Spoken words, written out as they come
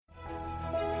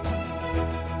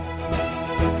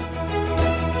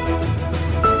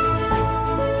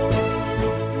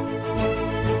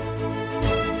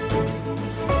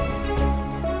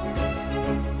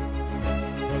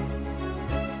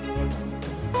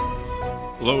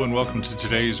Hello and welcome to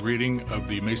today's reading of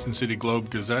the Mason City Globe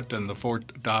Gazette and the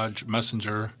Fort Dodge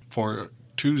Messenger for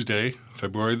Tuesday,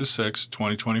 February the 6th,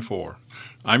 2024.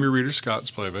 I'm your reader, Scott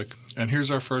Splavik, and here's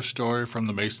our first story from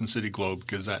the Mason City Globe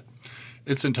Gazette.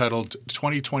 It's entitled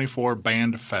 2024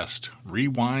 Band Fest,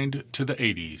 Rewind to the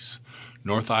 80s.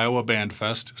 North Iowa Band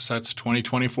Fest sets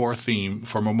 2024 theme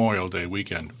for Memorial Day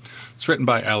weekend. It's written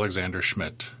by Alexander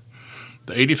Schmidt.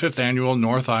 The 85th Annual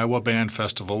North Iowa Band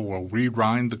Festival will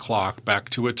rewind the clock back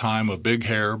to a time of big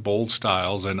hair, bold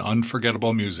styles, and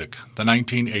unforgettable music, the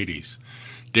 1980s.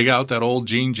 Dig out that old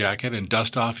jean jacket and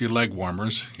dust off your leg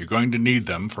warmers. You're going to need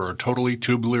them for a totally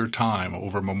tubular time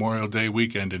over Memorial Day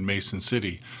weekend in Mason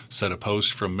City, said a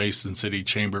post from Mason City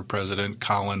Chamber President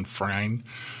Colin Frine,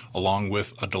 along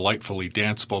with a delightfully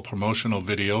danceable promotional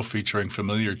video featuring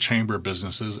familiar chamber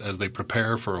businesses as they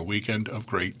prepare for a weekend of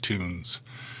great tunes.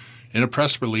 In a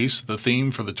press release, the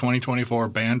theme for the 2024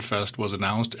 Band Fest was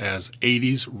announced as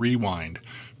 80s Rewind,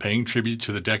 paying tribute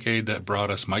to the decade that brought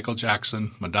us Michael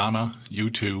Jackson, Madonna,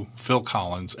 U2, Phil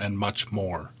Collins, and much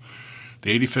more.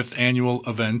 The 85th annual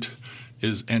event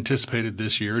is anticipated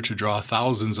this year to draw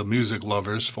thousands of music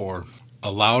lovers for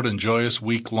a loud and joyous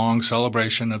week-long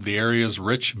celebration of the area's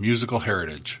rich musical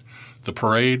heritage. The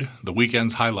parade, the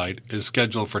weekend's highlight, is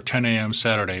scheduled for 10 a.m.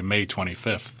 Saturday, May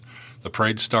 25th. The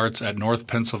parade starts at North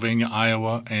Pennsylvania,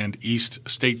 Iowa, and East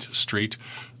State Street,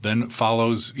 then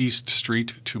follows East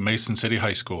Street to Mason City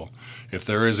High School. If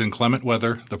there is inclement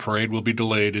weather, the parade will be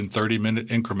delayed in 30-minute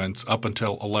increments up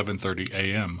until 11:30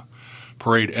 a.m.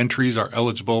 Parade entries are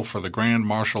eligible for the Grand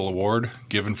Marshal Award,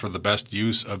 given for the best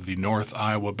use of the North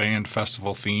Iowa Band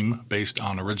Festival theme based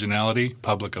on originality,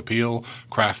 public appeal,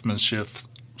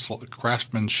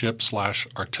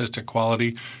 craftsmanship/artistic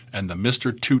quality, and the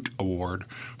Mr. Toot Award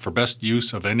for best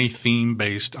use of any theme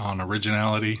based on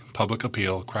originality, public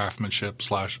appeal,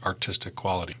 craftsmanship/artistic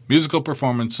quality. Musical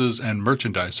performances and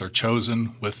merchandise are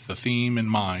chosen with the theme in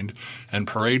mind, and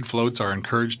parade floats are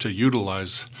encouraged to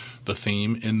utilize the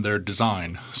theme in their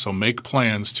design, so make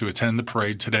plans to attend the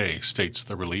parade today, states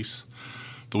the release.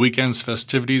 The weekend's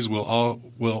festivities will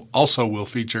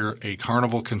feature a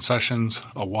carnival concessions,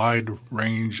 a wide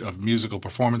range of musical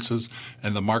performances,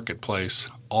 and the marketplace,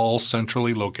 all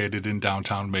centrally located in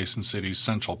downtown Mason City's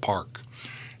Central Park.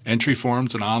 Entry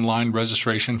forms and online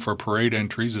registration for parade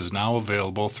entries is now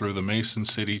available through the Mason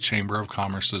City Chamber of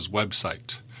Commerce's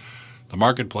website. The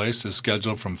marketplace is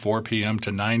scheduled from 4 p.m.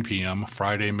 to 9 p.m.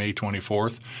 Friday, May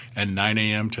 24th, and 9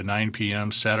 a.m. to 9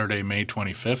 p.m. Saturday, May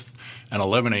 25th, and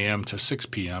 11 a.m. to 6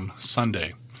 p.m.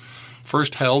 Sunday.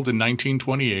 First held in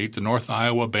 1928, the North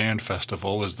Iowa Band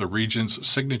Festival is the region's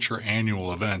signature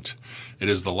annual event. It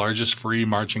is the largest free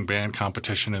marching band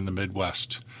competition in the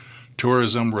Midwest.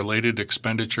 Tourism-related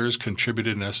expenditures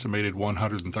contributed an estimated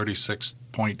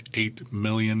 $136.8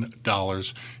 million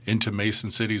into Mason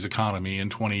City's economy in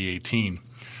 2018.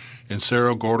 In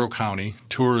Cerro Gordo County,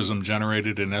 tourism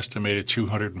generated an estimated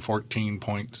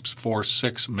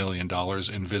 $214.46 million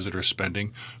in visitor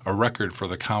spending, a record for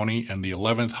the county and the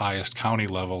 11th highest county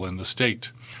level in the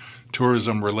state.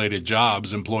 Tourism-related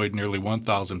jobs employed nearly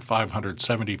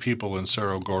 1,570 people in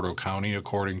Cerro Gordo County,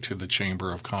 according to the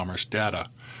Chamber of Commerce data.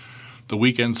 The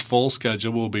weekend's full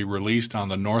schedule will be released on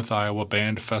the North Iowa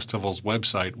Band Festival's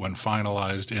website when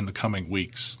finalized in the coming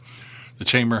weeks. The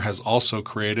Chamber has also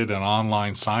created an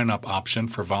online sign-up option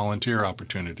for volunteer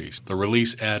opportunities. The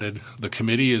release added, "The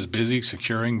committee is busy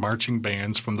securing marching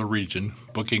bands from the region,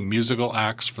 booking musical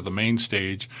acts for the main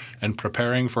stage, and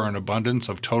preparing for an abundance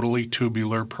of totally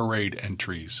tubular parade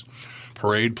entries.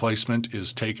 Parade placement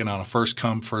is taken on a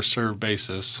first-come, first-served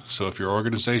basis, so if your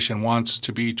organization wants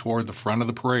to be toward the front of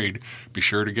the parade, be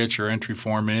sure to get your entry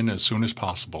form in as soon as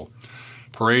possible."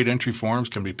 Parade entry forms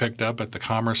can be picked up at the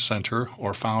Commerce Center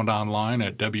or found online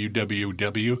at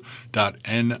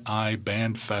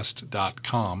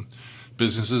www.nibandfest.com.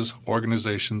 Businesses,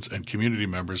 organizations, and community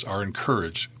members are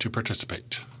encouraged to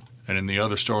participate. And in the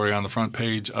other story on the front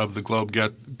page of the Globe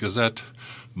Gazette,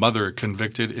 mother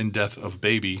convicted in death of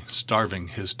baby starving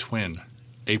his twin.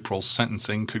 April's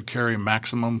sentencing could carry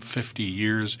maximum 50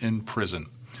 years in prison.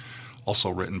 Also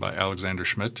written by Alexander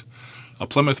Schmidt. A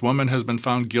Plymouth woman has been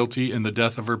found guilty in the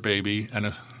death of her baby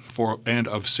and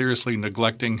of seriously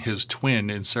neglecting his twin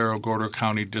in Cerro Gordo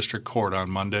County District Court on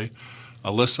Monday.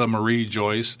 Alyssa Marie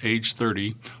Joyce, age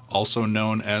 30, also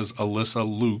known as Alyssa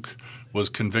Luke, was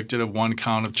convicted of one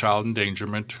count of child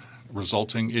endangerment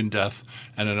resulting in death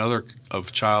and another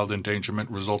of child endangerment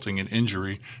resulting in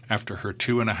injury after her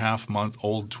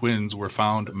 2.5-month-old twins were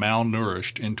found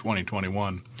malnourished in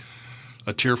 2021.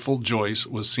 A tearful Joyce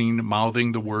was seen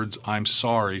mouthing the words "I'm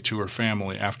sorry" to her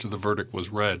family after the verdict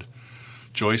was read.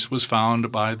 Joyce was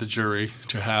found by the jury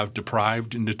to have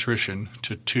deprived nutrition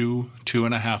to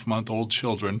 2.5-month-old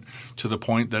children to the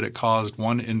point that it caused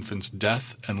one infant's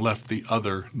death and left the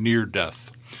other near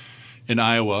death. In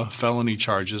Iowa, felony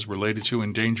charges related to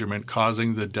endangerment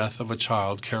causing the death of a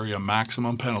child carry a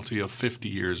maximum penalty of 50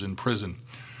 years in prison.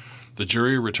 The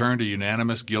jury returned a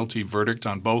unanimous guilty verdict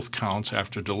on both counts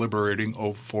after deliberating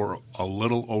for a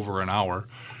little over an hour.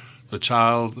 The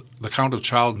count of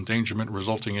child endangerment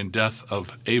resulting in death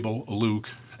of Abel Luke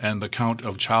and the count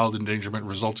of child endangerment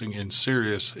resulting in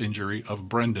serious injury of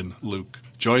Brendan Luke.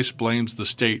 Joyce blames the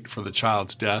state for the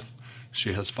child's death.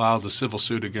 She has filed a civil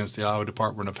suit against the Iowa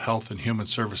Department of Health and Human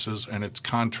Services and its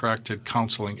contracted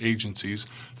counseling agencies,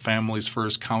 Families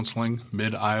First Counseling,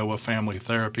 Mid-Iowa Family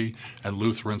Therapy, and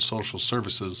Lutheran Social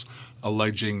Services,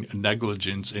 alleging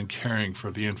negligence in caring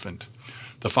for the infant.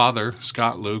 The father,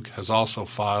 Scott Luke, has also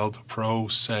filed pro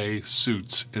se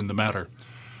suits in the matter.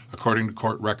 According to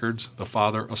court records, the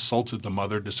father assaulted the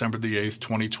mother December 8,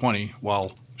 2020,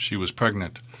 while she was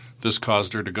pregnant. This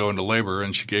caused her to go into labor,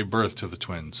 and she gave birth to the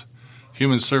twins.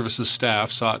 Human Services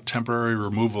staff sought temporary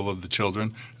removal of the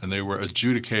children, and they were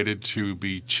adjudicated to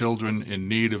be children in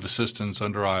need of assistance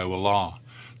under Iowa law.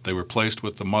 They were placed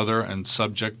with the mother and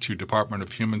subject to Department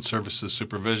of Human Services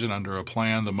supervision under a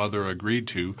plan the mother agreed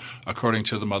to, according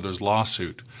to the mother's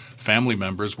lawsuit. Family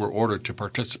members were ordered to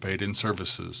participate in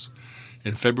services.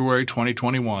 In February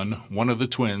 2021, one of the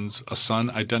twins, a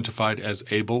son identified as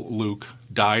Abel Luke,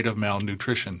 died of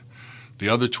malnutrition. The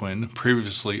other twin,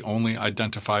 previously only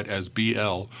identified as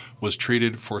BL, was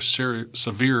treated for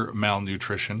severe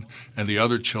malnutrition, and the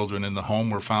other children in the home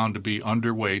were found to be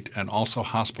underweight and also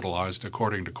hospitalized,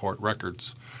 according to court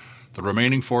records. The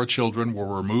remaining 4 children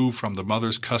were removed from the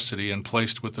mother's custody and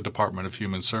placed with the Department of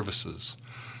Human Services.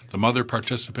 The mother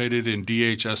participated in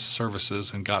DHS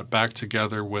services and got back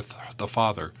together with the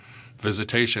father.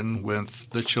 Visitation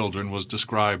with the children was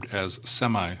described as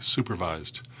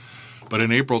semi-supervised. But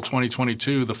in April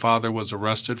 2022, the father was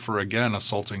arrested for again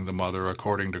assaulting the mother,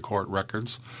 according to court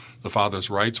records. The father's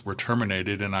rights were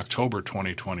terminated in October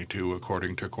 2022,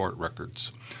 according to court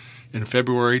records. In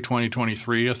February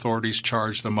 2023, authorities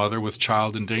charged the mother with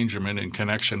child endangerment in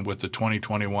connection with the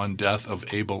 2021 death of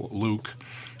Abel Luke.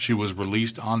 She was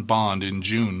released on bond in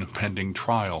June, pending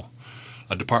trial.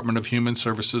 A Department of Human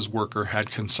Services worker had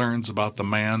concerns about the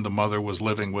man the mother was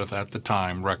living with at the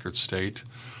time, records state.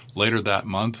 Later that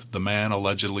month, the man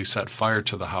allegedly set fire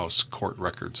to the house, court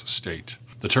records state.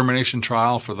 The termination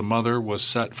trial for the mother was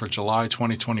set for July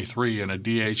 2023, and a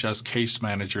DHS case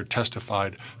manager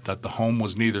testified that the home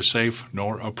was neither safe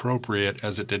nor appropriate,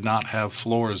 as it did not have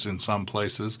floors in some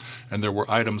places, and there were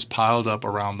items piled up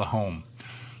around the home.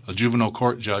 A juvenile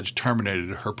court judge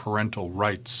terminated her parental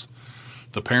rights.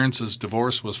 The parents'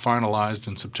 divorce was finalized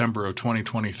in September of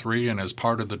 2023, and as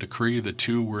part of the decree, the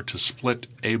two were to split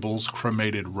Abel's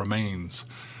cremated remains.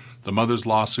 The mother's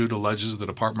lawsuit alleges the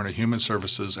Department of Human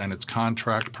Services and its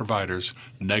contract providers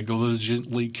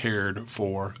negligently cared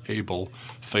for Abel,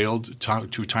 failed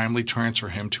to timely transfer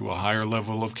him to a higher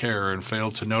level of care, and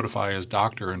failed to notify his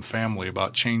doctor and family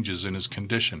about changes in his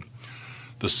condition.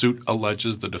 The suit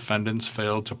alleges the defendants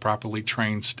failed to properly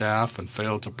train staff and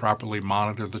failed to properly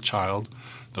monitor the child.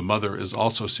 The mother is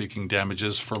also seeking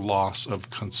damages for loss of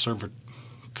consortium.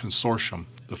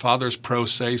 The father's pro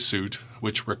se suit,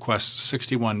 which requests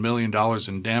 $61 million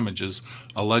in damages,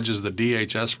 alleges the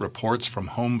DHS reports from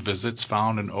home visits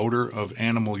found an odor of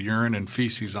animal urine and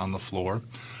feces on the floor.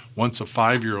 Once a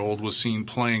 5-year-old was seen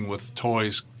playing with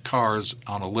toys, cars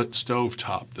on a lit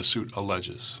stovetop, the suit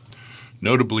alleges.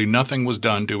 Notably, nothing was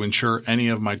done to ensure any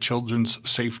of my children's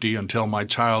safety until my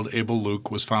child, Abel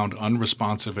Luke, was found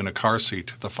unresponsive in a car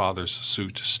seat, the father's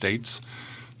suit states.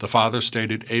 The father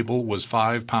stated Abel was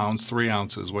 5 pounds 3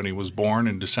 ounces when he was born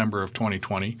in December of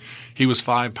 2020. He was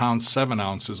 5 pounds 7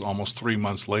 ounces almost 3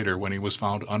 months later when he was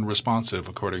found unresponsive,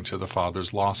 according to the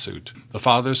father's lawsuit. The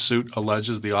father's suit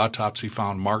alleges the autopsy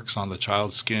found marks on the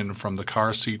child's skin from the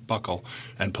car seat buckle,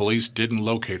 and police didn't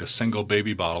locate a single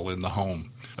baby bottle in the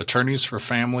home. Attorneys for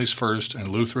Families First and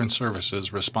Lutheran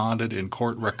Services responded in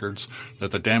court records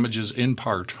that the damages in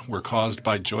part were caused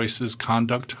by Joyce's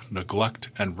conduct, neglect,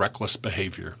 and reckless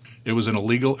behavior. It was an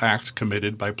illegal act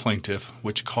committed by plaintiff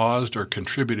which caused or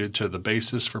contributed to the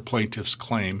basis for plaintiff's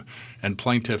claim, and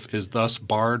plaintiff is thus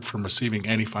barred from receiving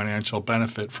any financial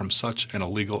benefit from such an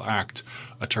illegal act,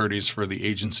 attorneys for the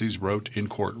agencies wrote in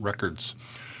court records.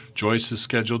 Joyce is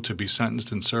scheduled to be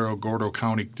sentenced in Cerro Gordo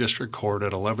County District Court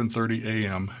at 11:30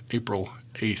 a.m. April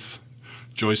 8th.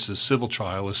 Joyce's civil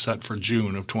trial is set for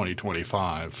June of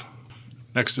 2025.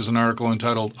 Next is an article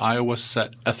entitled, Iowa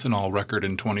Set Ethanol Record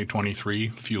in 2023,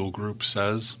 Fuel Group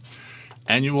says.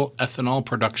 Annual ethanol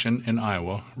production in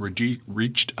Iowa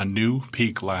reached a new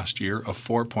peak last year of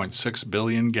 4.6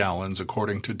 billion gallons,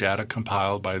 according to data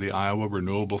compiled by the Iowa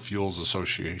Renewable Fuels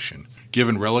Association.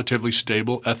 Given relatively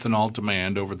stable ethanol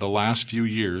demand over the last few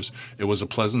years, it was a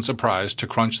pleasant surprise to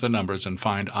crunch the numbers and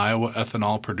find Iowa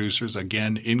ethanol producers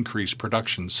again increase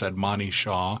production, said Monty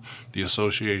Shaw, the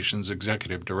association's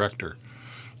executive director.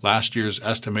 Last year's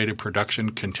estimated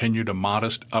production continued a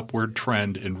modest upward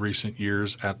trend in recent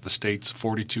years at the state's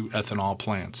 42 ethanol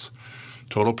plants.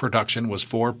 Total production was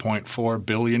 4.4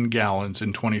 billion gallons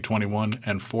in 2021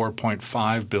 and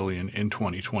 4.5 billion in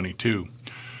 2022.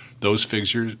 Those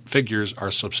figures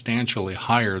are substantially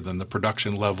higher than the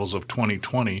production levels of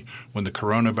 2020, when the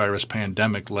coronavirus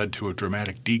pandemic led to a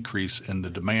dramatic decrease in the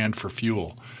demand for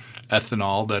fuel.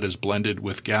 Ethanol that is blended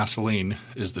with gasoline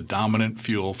is the dominant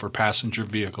fuel for passenger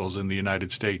vehicles in the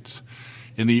United States.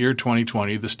 In the year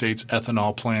 2020, the state's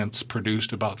ethanol plants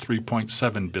produced about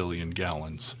 3.7 billion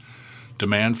gallons.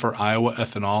 Demand for Iowa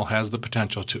ethanol has the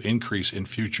potential to increase in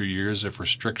future years if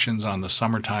restrictions on the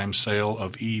summertime sale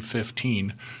of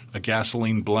E15, a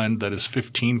gasoline blend that is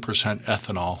 15%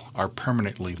 ethanol, are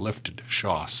permanently lifted,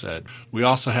 Shaw said. We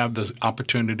also have the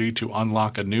opportunity to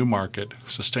unlock a new market,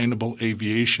 sustainable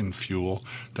aviation fuel,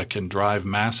 that can drive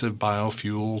massive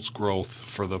biofuels growth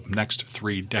for the next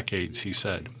 3 decades, he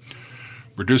said.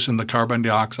 Reducing the carbon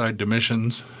dioxide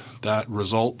emissions that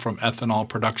result from ethanol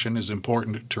production is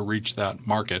important to reach that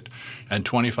market, and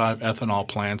 25 ethanol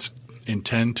plants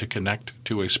intend to connect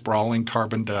to a sprawling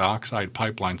carbon dioxide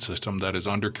pipeline system that is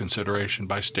under consideration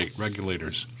by state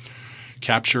regulators.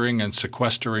 Capturing and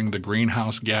sequestering the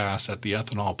greenhouse gas at the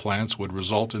ethanol plants would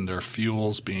result in their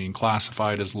fuels being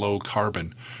classified as low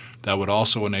carbon. That would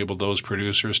also enable those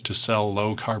producers to sell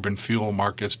low-carbon fuel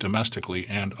markets domestically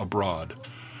and abroad.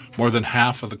 More than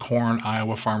half of the corn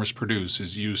Iowa farmers produce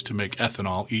is used to make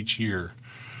ethanol each year.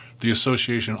 The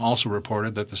association also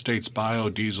reported that the state's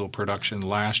biodiesel production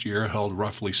last year held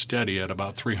roughly steady at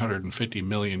about 350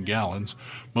 million gallons.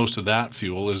 Most of that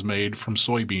fuel is made from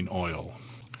soybean oil.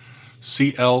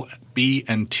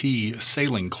 CLB&T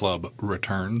Sailing Club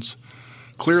returns.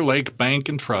 Clear Lake Bank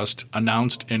and Trust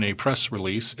announced in a press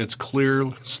release its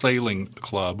Clear Sailing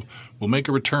Club will make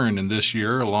a return in this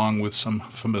year, along with some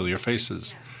familiar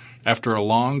faces. After a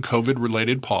long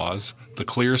COVID-related pause, the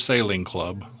Clear Sailing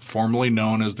Club, formerly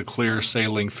known as the Clear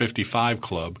Sailing 55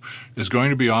 Club, is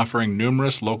going to be offering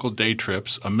numerous local day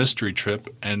trips, a mystery trip,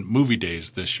 and movie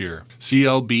days this year.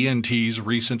 CLB&T's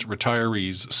recent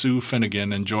retirees, Sue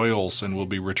Finnegan and Joy Olson, will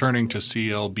be returning to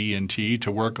CLB&T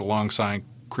to work alongside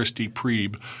Christy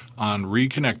Preeb on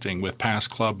reconnecting with past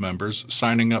club members,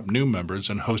 signing up new members,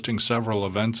 and hosting several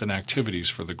events and activities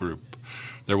for the group.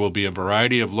 There will be a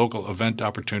variety of local event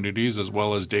opportunities as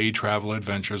well as day travel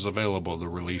adventures available, the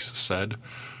release said.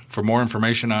 For more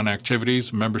information on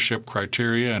activities, membership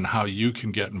criteria, and how you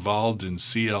can get involved in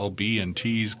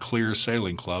CLB&T's Clear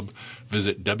Sailing Club,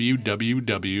 visit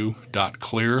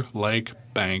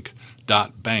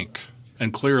www.clearlakebank.bank.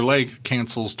 And Clear Lake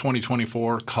cancels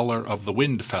 2024 Color of the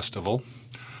Wind Festival.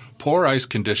 Poor ice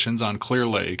conditions on Clear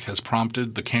Lake has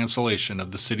prompted the cancellation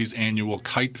of the city's annual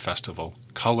kite festival,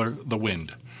 Color the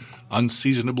Wind.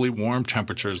 Unseasonably warm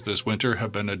temperatures this winter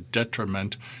have been a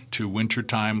detriment to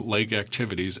wintertime lake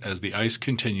activities as the ice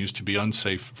continues to be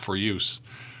unsafe for use.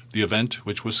 The event,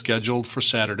 which was scheduled for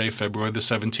Saturday, February the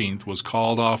 17th, was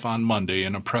called off on Monday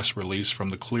in a press release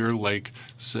from the Clear Lake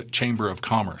Chamber of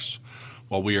Commerce.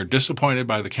 While we are disappointed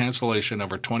by the cancellation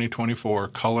of our 2024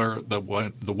 Color the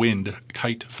Wind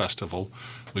Kite Festival,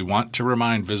 we want to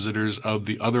remind visitors of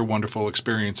the other wonderful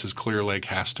experiences Clear Lake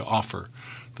has to offer.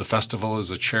 The festival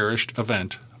is a cherished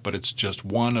event, but it's just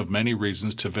one of many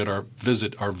reasons to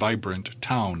visit our vibrant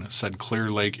town, said Clear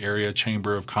Lake Area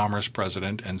Chamber of Commerce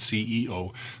President and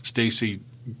CEO Stacy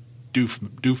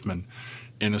Doofman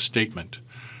in a statement.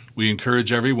 We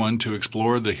encourage everyone to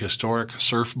explore the historic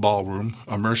Surf Ballroom,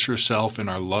 immerse yourself in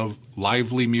our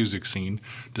lively music scene,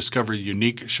 discover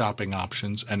unique shopping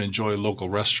options, and enjoy local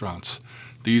restaurants.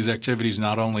 These activities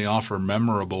not only offer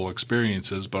memorable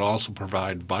experiences, but also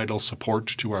provide vital support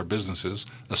to our businesses,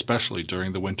 especially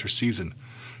during the winter season.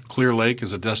 Clear Lake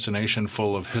is a destination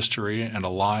full of history and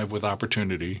alive with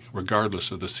opportunity, regardless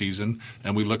of the season,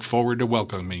 and we look forward to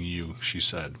welcoming you, she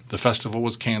said. The festival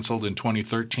was canceled in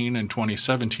 2013 and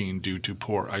 2017 due to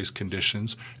poor ice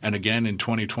conditions, and again in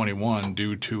 2021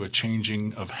 due to a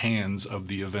changing of hands of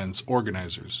the event's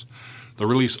organizers. The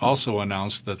release also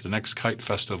announced that the next Kite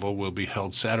Festival will be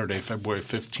held Saturday, February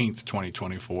 15th,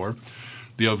 2024.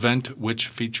 The event, which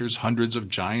features hundreds of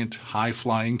giant,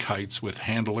 high-flying kites with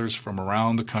handlers from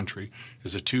around the country,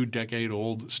 is a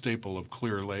 2-decade-old staple of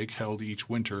Clear Lake held each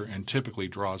winter and typically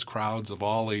draws crowds of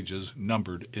all ages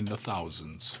numbered in the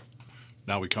thousands.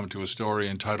 Now we come to a story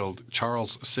entitled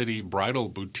Charles City Bridal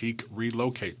Boutique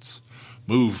Relocates.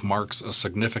 Move marks a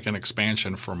significant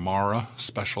expansion for Mara,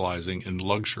 specializing in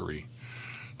luxury.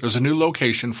 There's a new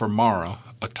location for Mara,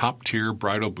 a top-tier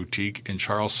bridal boutique in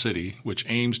Charles City, which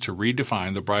aims to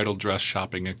redefine the bridal dress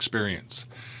shopping experience.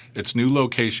 Its new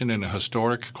location in a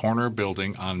historic corner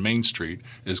building on Main Street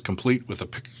is complete with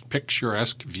a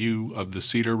picturesque view of the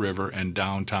Cedar River and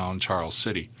downtown Charles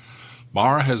City.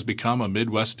 Mara has become a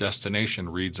Midwest destination,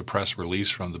 reads a press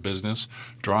release from the business,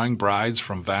 drawing brides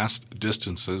from vast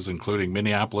distances, including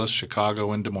Minneapolis,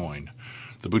 Chicago, and Des Moines.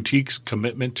 The boutique's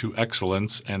commitment to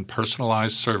excellence and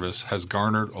personalized service has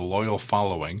garnered a loyal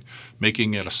following,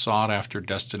 making it a sought-after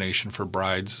destination for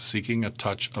brides seeking a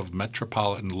touch of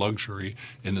metropolitan luxury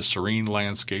in the serene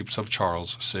landscapes of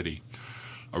Charles City.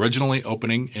 Originally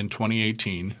opening in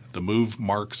 2018, the move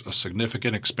marks a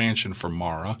significant expansion for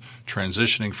Mara,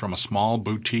 transitioning from a small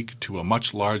boutique to a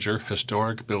much larger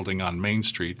historic building on Main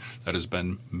Street that has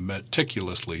been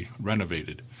meticulously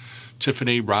renovated.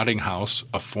 Tiffany Rottinghouse,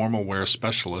 a formal wear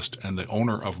specialist and the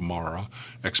owner of Mara,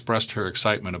 expressed her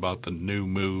excitement about the new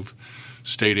move,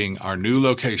 stating, "Our new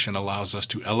location allows us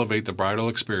to elevate the bridal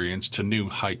experience to new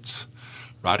heights."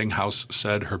 Rottinghouse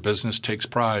said her business takes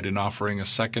pride in offering a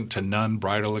second-to-none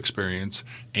bridal experience,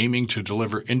 aiming to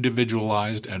deliver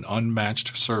individualized and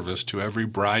unmatched service to every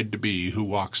bride-to-be who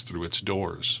walks through its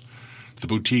doors. The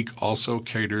boutique also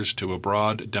caters to a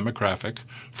broad demographic,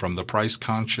 from the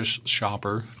price-conscious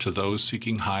shopper to those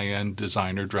seeking high-end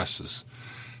designer dresses.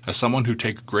 As someone who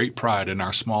takes great pride in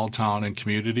our small town and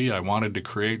community, I wanted to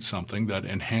create something that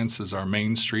enhances our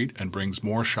Main Street and brings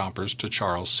more shoppers to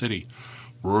Charles City.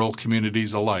 Rural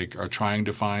communities alike are trying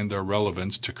to find their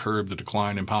relevance to curb the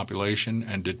decline in population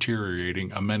and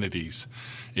deteriorating amenities.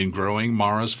 In growing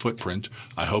Mara's footprint,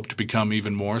 I hope to become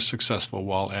even more successful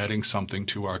while adding something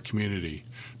to our community.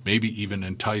 Maybe even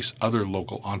entice other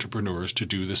local entrepreneurs to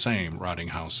do the same,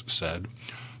 Rottinghouse said.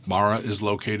 Mara is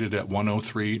located at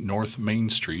 103 North Main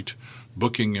Street.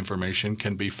 Booking information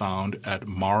can be found at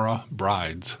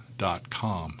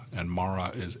marabrides.com, and Mara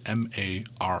is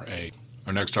M-A-R-A.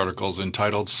 Our next article is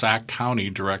entitled Sac County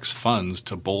Directs Funds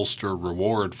to Bolster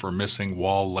Reward for Missing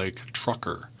Wall Lake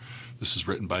Trucker. This is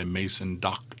written by Mason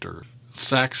Doctor.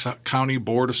 Sac County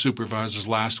Board of Supervisors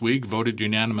last week voted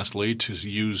unanimously to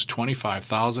use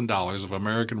 $25,000 of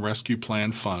American Rescue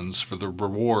Plan funds for the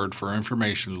reward for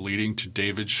information leading to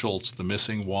David Schultz, the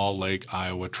missing Wall Lake,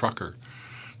 Iowa trucker.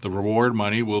 The reward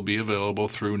money will be available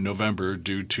through November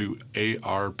due to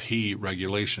ARP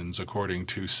regulations, according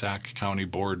to Sac County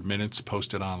Board minutes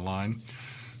posted online.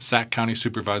 Sac County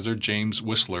Supervisor James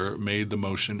Whistler made the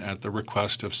motion at the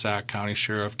request of Sac County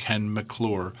Sheriff Ken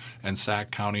McClure and Sac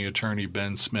County Attorney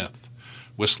Ben Smith.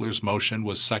 Whistler's motion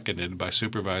was seconded by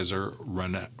Supervisor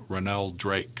Ronell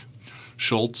Drake.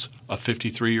 Schultz, a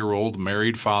 53-year-old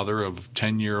married father of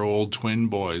 10-year-old twin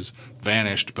boys,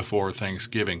 vanished before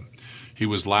Thanksgiving. He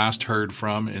was last heard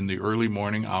from in the early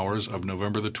morning hours of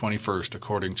November the 21st,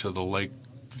 according to the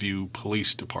Lakeview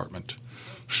Police Department.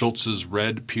 Schultz's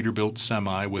red Peterbilt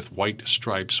semi with white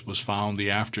stripes was found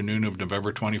the afternoon of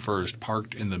November 21st,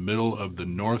 parked in the middle of the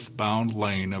northbound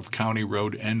lane of County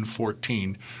Road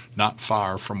N14, not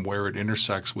far from where it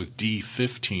intersects with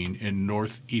D15 in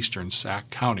northeastern Sac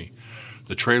County.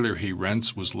 The trailer he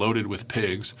rents was loaded with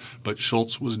pigs, but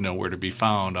Schultz was nowhere to be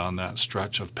found on that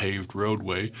stretch of paved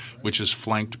roadway, which is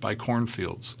flanked by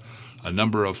cornfields. A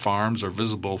number of farms are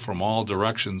visible from all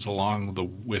directions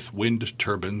with wind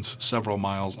turbines several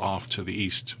miles off to the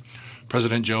east.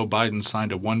 President Joe Biden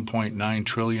signed a $1.9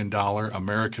 trillion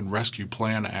American Rescue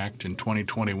Plan Act in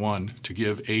 2021 to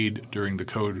give aid during the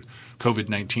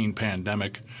COVID-19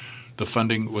 pandemic. The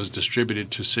funding was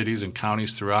distributed to cities and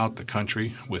counties throughout the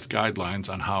country with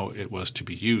guidelines on how it was to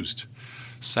be used.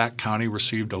 Sac County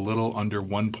received a little under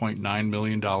 $1.9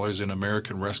 million in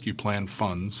American Rescue Plan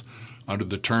funds. Under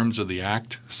the terms of the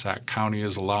Act, Sac County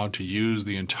is allowed to use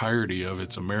the entirety of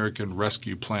its American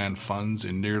Rescue Plan funds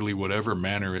in nearly whatever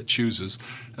manner it chooses,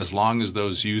 as long as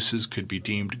those uses could be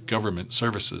deemed government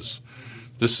services.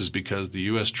 This is because the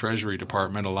U.S. Treasury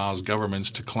Department allows governments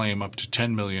to claim up to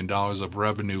 $10 million of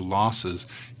revenue losses,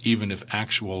 even if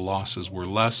actual losses were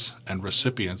less, and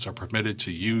recipients are permitted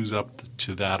to use up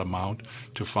to that amount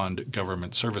to fund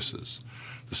government services.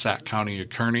 The Sac County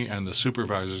attorney and the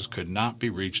supervisors could not be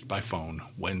reached by phone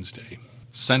Wednesday.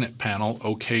 Senate panel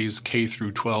okays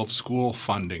K-12 school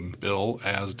funding bill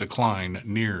as decline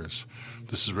nears.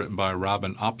 This is written by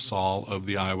Robin Opsahl of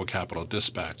the Iowa Capitol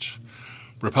Dispatch.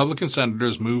 Republican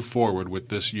senators move forward with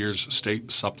this year's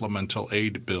state supplemental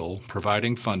aid bill,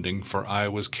 providing funding for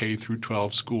Iowa's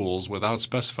K-12 schools without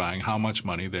specifying how much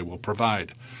money they will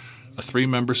provide. A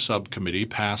 3-member subcommittee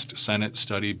passed Senate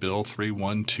Study Bill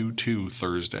 3122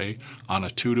 Thursday on a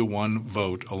 2-to-1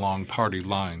 vote along party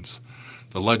lines.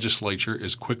 The legislature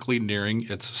is quickly nearing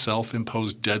its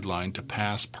self-imposed deadline to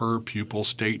pass per-pupil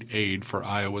state aid for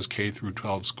Iowa's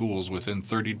K-12 schools within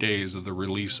 30 days of the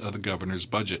release of the governor's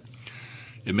budget.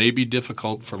 It may be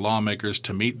difficult for lawmakers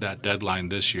to meet that deadline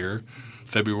this year.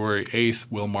 February 8th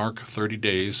will mark 30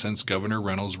 days since Governor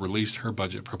Reynolds released her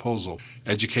budget proposal.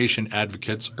 Education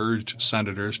advocates urged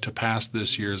senators to pass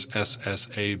this year's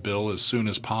SSA bill as soon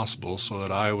as possible so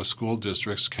that Iowa school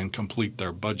districts can complete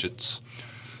their budgets.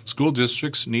 School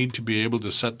districts need to be able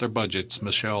to set their budgets,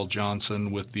 Michelle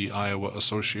Johnson with the Iowa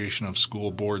Association of School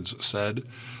Boards said.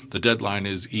 The deadline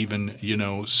is even,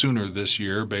 sooner this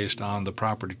year based on the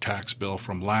property tax bill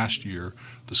from last year.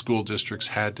 The school districts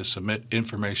had to submit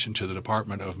information to the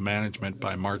Department of Management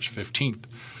by March 15th,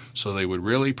 so they would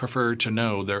really prefer to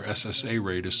know their SSA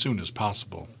rate as soon as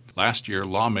possible. Last year,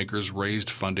 lawmakers raised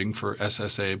funding for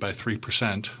SSA by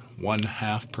 3%,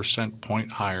 1/2 percent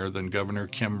point higher than Governor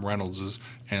Kim Reynolds'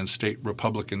 and state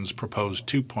Republicans' proposed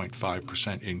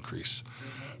 2.5% increase.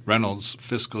 Reynolds'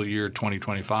 fiscal year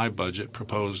 2025 budget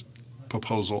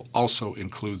proposal also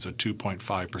includes a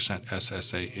 2.5%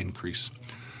 SSA increase.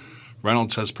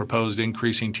 Reynolds has proposed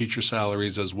increasing teacher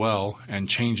salaries as well and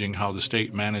changing how the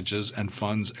state manages and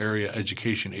funds area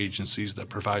education agencies that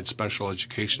provide special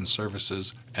education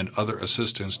services and other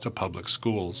assistance to public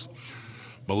schools.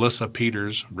 Melissa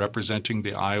Peters, representing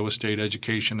the Iowa State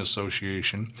Education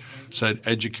Association, said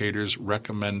educators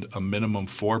recommend a minimum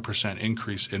 4%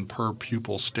 increase in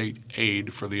per-pupil state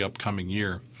aid for the upcoming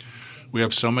year. We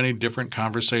have so many different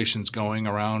conversations going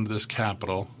around this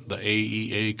Capitol, the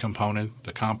AEA component,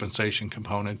 the compensation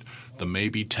component, the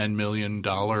maybe $10 million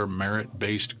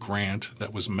merit-based grant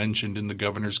that was mentioned in the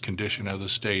governor's condition of the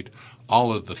state,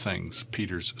 all of the things,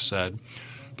 Peters said.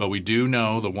 But we do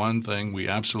know the one thing we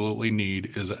absolutely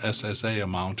need is a SSA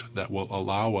amount that will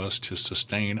allow us to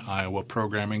sustain Iowa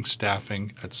programming,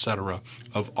 staffing, etc.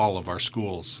 of all of our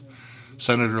schools.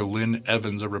 Senator Lynn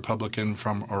Evans, a Republican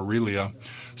from Aurelia,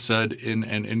 said in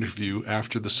an interview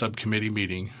after the subcommittee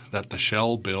meeting that the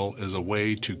Shell bill is a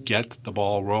way to get the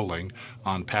ball rolling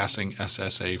on passing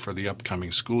SSA for the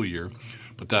upcoming school year,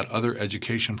 but that other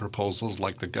education proposals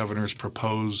like the governor's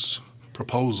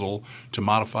proposal to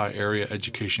modify area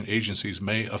education agencies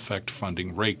may affect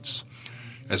funding rates.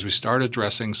 As we start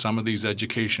addressing some of these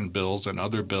education bills and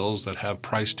other bills that have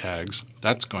price tags,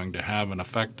 that's going to have an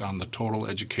effect on the total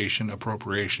education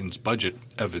appropriations budget,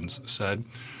 Evans said.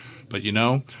 But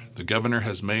the governor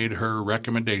has made her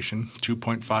recommendation,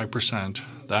 2.5%.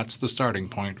 That's the starting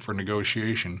point for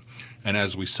negotiation. And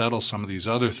as we settle some of these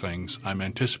other things, I'm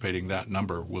anticipating that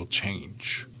number will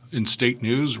change. In state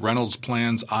news, Reynolds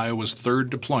plans Iowa's third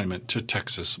deployment to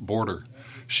Texas border.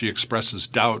 She expresses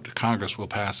doubt Congress will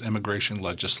pass immigration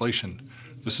legislation.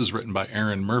 This is written by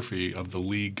Aaron Murphy of the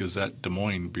League Gazette Des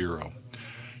Moines Bureau.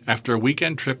 After a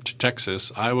weekend trip to Texas,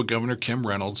 Iowa Governor Kim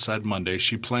Reynolds said Monday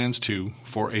she plans to,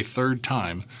 for a third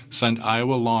time, send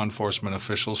Iowa law enforcement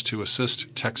officials to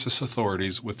assist Texas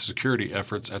authorities with security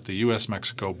efforts at the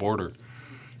U.S.-Mexico border.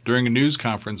 During a news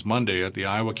conference Monday at the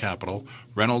Iowa Capitol,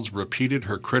 Reynolds repeated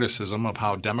her criticism of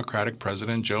how Democratic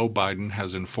President Joe Biden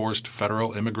has enforced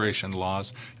federal immigration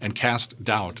laws and cast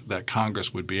doubt that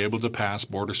Congress would be able to pass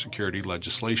border security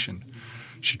legislation.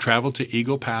 She traveled to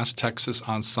Eagle Pass, Texas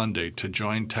on Sunday to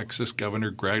join Texas Governor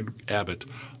Greg Abbott,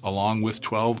 along with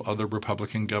 12 other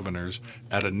Republican governors,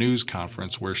 at a news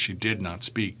conference where she did not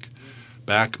speak.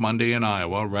 Back Monday in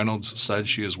Iowa, Reynolds said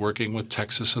she is working with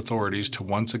Texas authorities to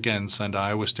once again send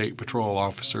Iowa State Patrol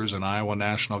officers and Iowa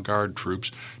National Guard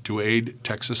troops to aid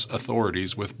Texas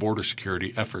authorities with border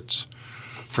security efforts.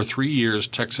 For 3 years,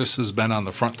 Texas has been on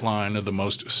the front line of the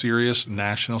most serious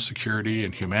national security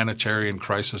and humanitarian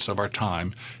crisis of our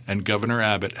time, and Governor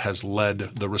Abbott has led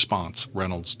the response,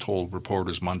 Reynolds told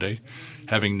reporters Monday.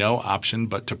 Having no option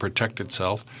but to protect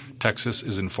itself, Texas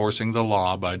is enforcing the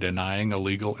law by denying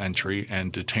illegal entry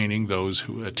and detaining those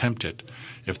who attempt it.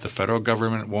 If the federal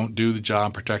government won't do the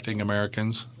job protecting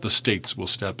Americans, the states will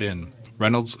step in.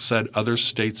 Reynolds said other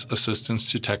states'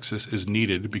 assistance to Texas is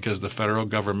needed because the federal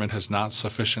government has not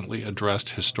sufficiently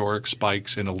addressed historic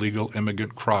spikes in illegal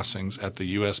immigrant crossings at the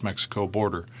U.S.-Mexico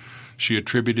border. She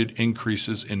attributed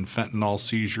increases in fentanyl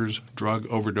seizures, drug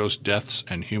overdose deaths,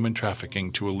 and human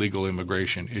trafficking to illegal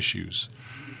immigration issues.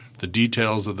 The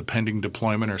details of the pending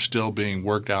deployment are still being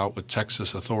worked out with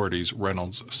Texas authorities,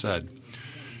 Reynolds said.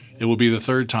 It will be the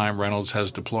third time Reynolds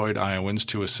has deployed Iowans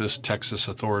to assist Texas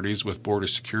authorities with border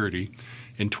security.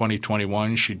 In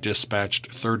 2021, she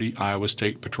dispatched 30 Iowa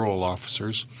State Patrol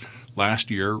officers. Last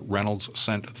year, Reynolds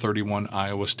sent 31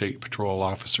 Iowa State Patrol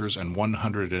officers and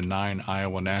 109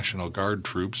 Iowa National Guard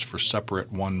troops for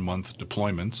separate one-month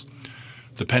deployments.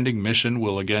 The pending mission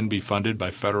will again be funded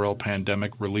by federal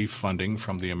pandemic relief funding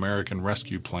from the American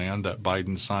Rescue Plan that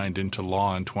Biden signed into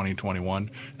law in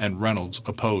 2021 and Reynolds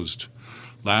opposed.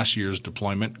 Last year's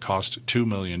deployment cost $2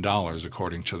 million,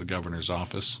 according to the governor's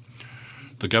office.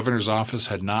 The governor's office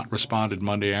had not responded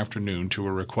Monday afternoon to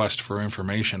a request for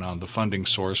information on the funding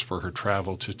source for her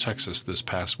travel to Texas this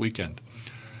past weekend.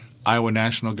 Iowa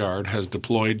National Guard has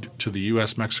deployed to the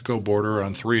U.S.-Mexico border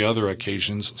on 3 other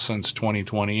occasions since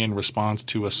 2020 in response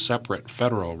to a separate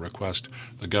federal request,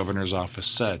 the governor's office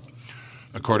said.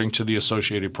 According to the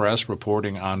Associated Press,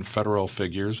 reporting on federal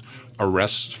figures,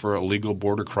 arrests for illegal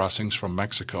border crossings from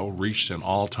Mexico reached an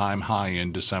all-time high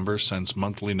in December since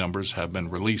monthly numbers have been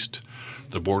released.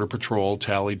 The Border Patrol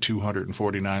tallied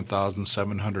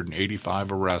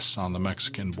 249,785 arrests on the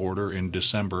Mexican border in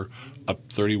December, up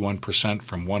 31%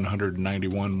 from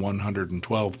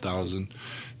 112,000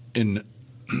 in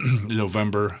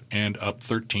November, and up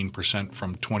 13%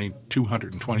 from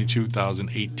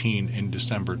 222,018 in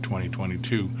December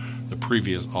 2022, the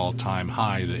previous all-time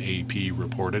high, the AP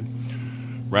reported.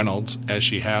 Reynolds, as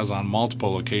she has on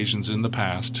multiple occasions in the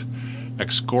past,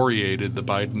 excoriated the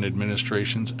Biden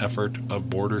administration's effort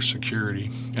of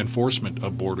enforcement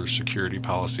of border security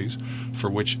policies, for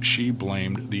which she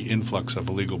blamed the influx of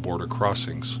illegal border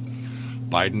crossings.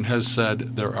 Biden has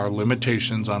said there are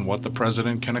limitations on what the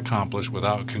president can accomplish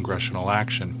without congressional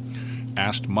action.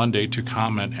 Asked Monday to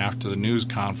comment after the news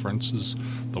conferences,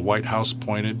 the White House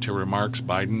pointed to remarks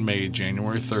Biden made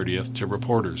January 30th to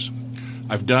reporters.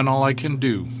 "I've done all I can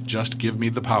do. Just give me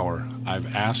the power.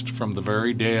 I've asked from the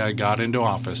very day I got into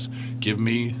office, give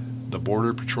me the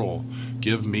Border Patrol.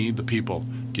 Give me the people.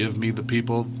 Give me the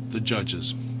people, the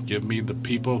judges. Give me the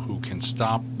people who can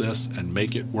stop this and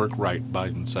make it work right,"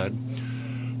 Biden said.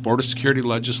 Border security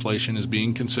legislation is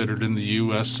being considered in the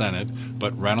U.S. Senate,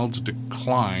 but Reynolds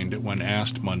declined when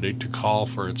asked Monday to call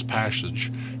for its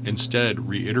passage, instead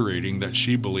reiterating that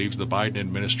she believes the Biden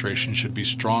administration should be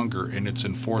stronger in its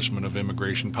enforcement of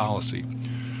immigration policy.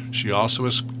 She also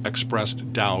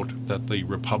expressed doubt that the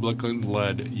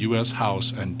Republican-led U.S.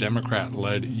 House and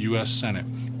Democrat-led U.S. Senate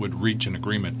would reach an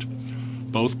agreement.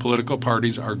 Both political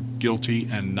parties are guilty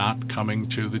and not coming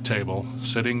to the table,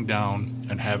 sitting down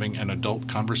and having an adult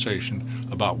conversation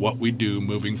about what we do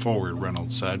moving forward,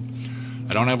 Reynolds said.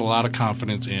 "I don't have a lot of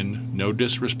confidence in, no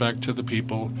disrespect to the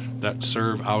people that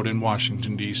serve out in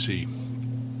Washington, D.C.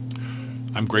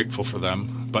 I'm grateful for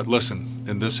them, but listen,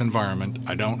 in this environment,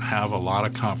 I don't have a lot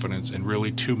of confidence in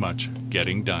really too much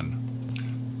getting done."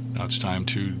 Now it's time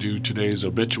to do today's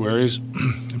obituaries.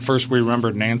 First, we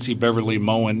remember Nancy Beverly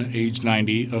Moen, age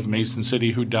 90, of Mason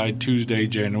City, who died Tuesday,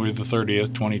 January the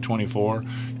 30th, 2024,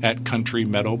 at Country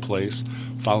Meadow Place,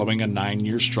 following a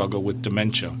 9-year struggle with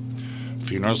dementia.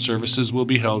 Funeral services will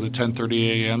be held at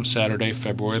 10:30 a.m. Saturday,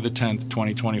 February the 10th,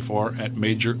 2024, at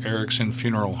Major Erickson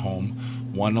Funeral Home,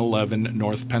 111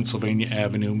 North Pennsylvania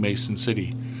Avenue, Mason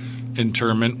City.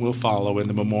 Interment will follow in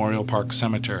the Memorial Park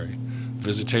Cemetery.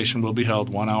 Visitation will be held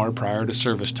 1 hour prior to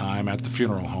service time at the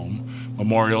funeral home.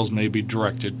 Memorials may be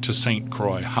directed to St.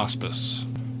 Croix Hospice.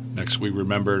 Next, we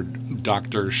remembered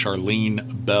Dr.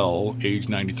 Charlene Bell, age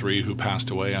 93, who passed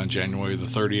away on January the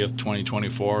 30th,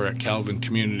 2024, at Calvin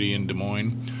Community in Des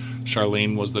Moines.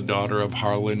 Charlene was the daughter of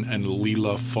Harlan and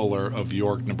Leela Fuller of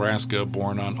York, Nebraska,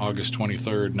 born on August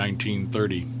 23,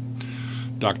 1930.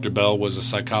 Dr. Bell was a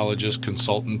psychologist,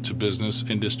 consultant to business,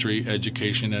 industry,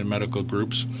 education, and medical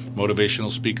groups,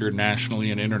 motivational speaker nationally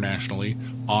and internationally,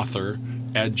 author,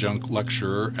 adjunct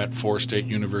lecturer at 4 state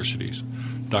universities.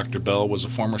 Dr. Bell was a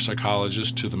former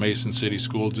psychologist to the Mason City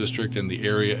School District and the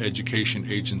Area Education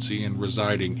Agency and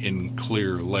residing in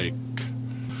Clear Lake.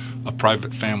 A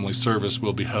private family service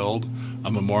will be held. A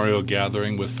memorial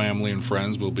gathering with family and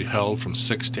friends will be held from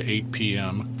 6 to 8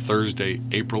 p.m. Thursday,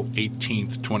 April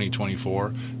 18th,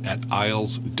 2024, at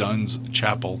Isles Duns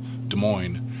Chapel, Des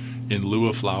Moines. In lieu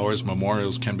of flowers,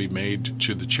 memorials can be made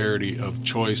to the charity of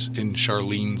choice in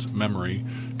Charlene's memory.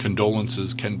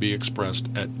 Condolences can be expressed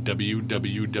at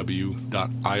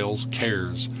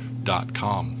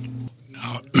www.islescares.com.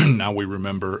 Now we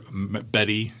remember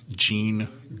Betty Jean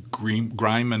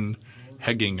Greiman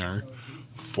Heginger,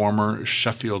 former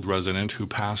Sheffield resident who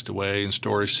passed away in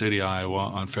Story City, Iowa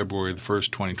on February the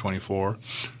 1st, 2024.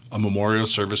 A memorial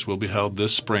service will be held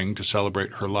this spring to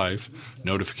celebrate her life.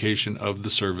 Notification of the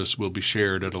service will be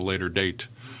shared at a later date.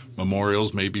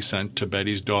 Memorials may be sent to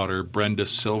Betty's daughter, Brenda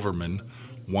Silverman,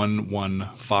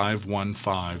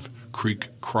 11515 Creek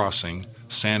Crossing,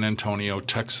 San Antonio,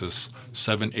 Texas,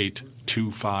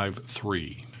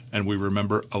 78253. And we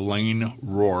remember Elaine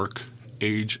Rourke,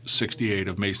 age 68,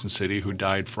 of Mason City, who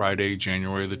died Friday,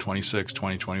 January the 26th,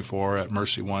 2024, at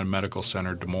Mercy One Medical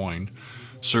Center, Des Moines.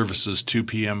 Services 2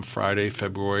 p.m. Friday,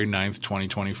 February 9th,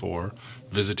 2024.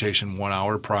 Visitation 1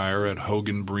 hour prior at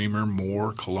Hogan Bremer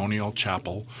Moore Colonial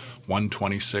Chapel,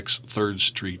 126 3rd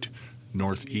Street,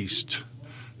 Northeast,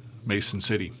 Mason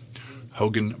City.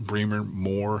 Hogan Bremer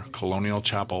Moore Colonial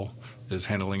Chapel is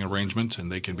handling arrangements,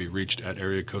 and they can be reached at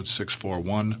area code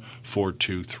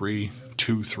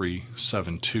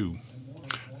 641-423-2372.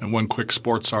 And one quick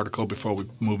sports article before we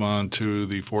move on to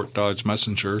the Fort Dodge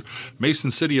Messenger.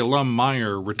 Mason City alum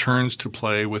Meyer returns to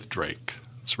play with Drake.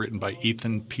 It's written by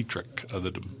Ethan Petrick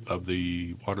of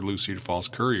the Waterloo Cedar Falls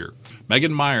Courier.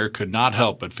 Megan Meyer could not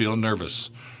help but feel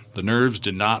nervous. The nerves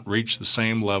did not reach the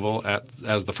same level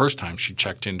as the first time she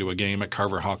checked into a game at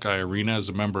Carver Hawkeye Arena as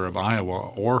a member of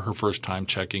Iowa, or her first time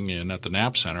checking in at the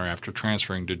Knapp Center after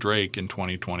transferring to Drake in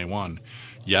 2021.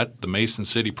 Yet, the Mason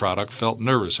City product felt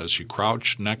nervous as she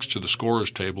crouched next to the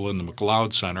scorer's table in the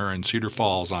McLeod Center in Cedar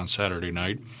Falls on Saturday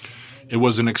night. It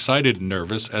was an excited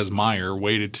nervous as Meyer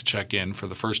waited to check in for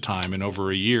the first time in over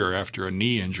a year after a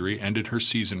knee injury ended her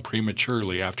season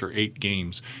prematurely after 8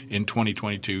 games in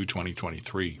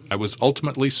 2022-2023. I was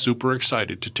ultimately super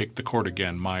excited to take the court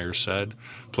again, Meyer said.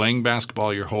 Playing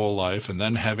basketball your whole life and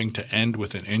then having to end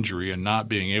with an injury and not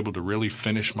being able to really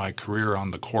finish my career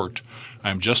on the court, I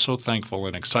am just so thankful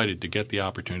and excited to get the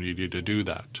opportunity to do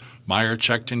that. Meyer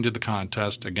checked into the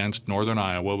contest against Northern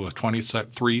Iowa with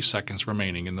 23 seconds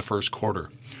remaining in the first quarter.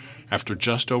 After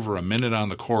just over a minute on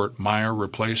the court, Meyer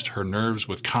replaced her nerves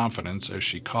with confidence as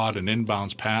she caught an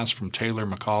inbounds pass from Taylor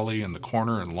McCauley in the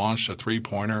corner and launched a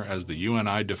three-pointer as the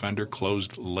UNI defender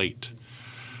closed late.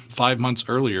 5 months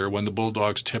earlier, when the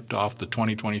Bulldogs tipped off the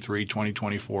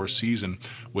 2023-2024 season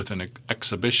with an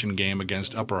exhibition game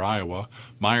against Upper Iowa,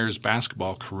 Meyer's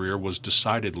basketball career was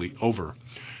decidedly over.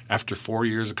 After 4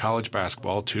 years of college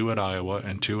basketball, 2 at Iowa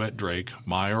and 2 at Drake,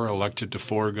 Meyer elected to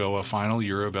forego a final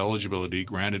year of eligibility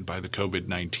granted by the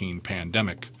COVID-19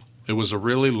 pandemic. It was a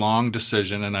really long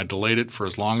decision, and I delayed it for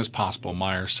as long as possible,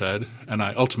 Meyer said, and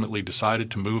I ultimately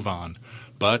decided to move on.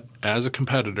 But as a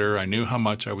competitor, I knew how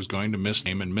much I was going to miss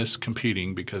the game and miss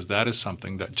competing because that is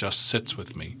something that just sits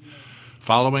with me.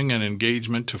 Following an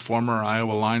engagement to former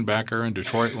Iowa linebacker and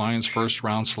Detroit Lions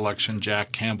first-round selection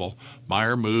Jack Campbell,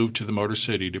 Meyer moved to the Motor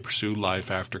City to pursue life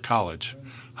after college.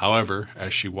 However,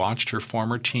 as she watched her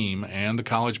former team and the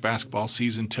college basketball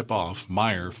season tip off,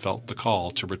 Meyer felt the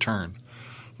call to return.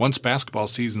 Once basketball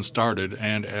season started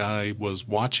and I was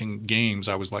watching games,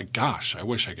 I was like, gosh, I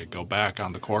wish I could go back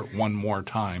on the court one more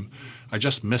time. I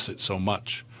just miss it so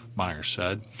much, Meyer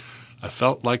said. I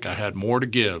felt like I had more to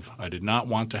give. I did not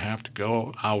want to have to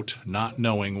go out not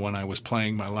knowing when I was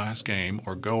playing my last game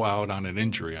or go out on an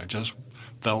injury. I just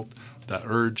felt that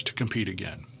urge to compete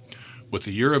again. With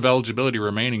a year of eligibility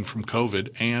remaining from COVID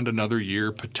and another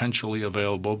year potentially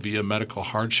available via medical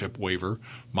hardship waiver,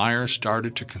 Meyer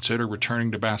started to consider returning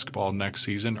to basketball next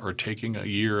season or taking a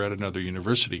year at another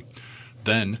university.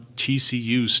 Then,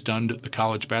 TCU stunned the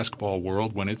college basketball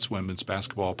world when its women's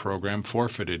basketball program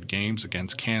forfeited games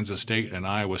against Kansas State and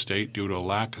Iowa State due to a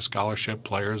lack of scholarship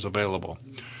players available.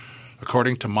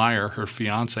 According to Meyer, her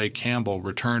fiancé Campbell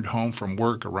returned home from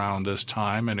work around this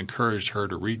time and encouraged her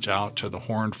to reach out to the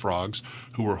Horned Frogs,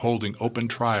 who were holding open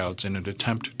tryouts in an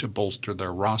attempt to bolster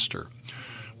their roster.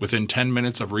 Within 10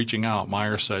 minutes of reaching out,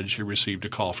 Meyer said she received a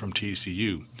call from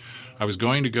TCU. I was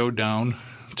going to go down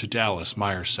to Dallas,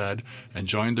 Meyer said, and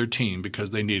joined their team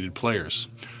because they needed players.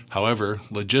 However,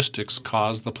 logistics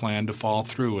caused the plan to fall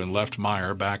through and left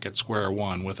Meyer back at square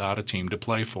one without a team to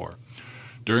play for.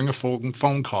 During a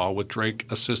phone call with Drake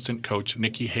assistant coach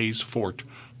Nikki Hayes-Fort,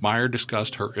 Meyer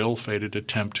discussed her ill-fated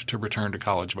attempt to return to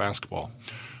college basketball.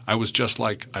 I was just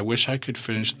like, I wish I could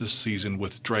finish this season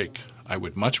with Drake. I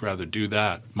would much rather do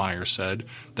that, Meyer said.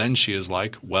 Then she is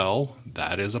like, well,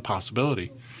 that is a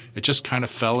possibility. It just kind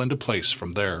of fell into place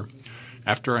from there.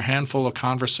 After a handful of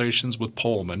conversations with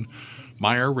Pullman,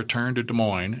 Meyer returned to Des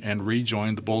Moines and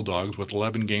rejoined the Bulldogs with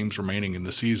 11 games remaining in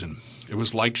the season. It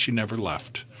was like she never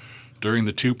left. During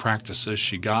the 2 practices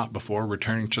she got before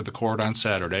returning to the court on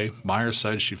Saturday, Meyer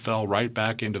said she fell right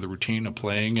back into the routine of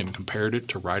playing and compared it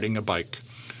to riding a bike.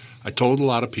 I told a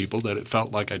lot of people that it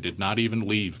felt like I did not even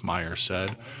leave, Meyer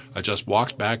said. I just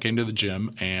walked back into the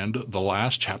gym and the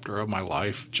last chapter of my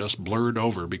life just blurred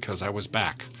over because I was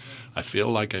back. I feel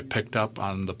like I picked up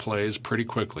on the plays pretty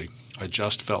quickly. I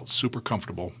just felt super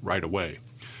comfortable right away.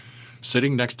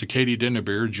 Sitting next to Katie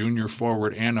Dinnebeer, junior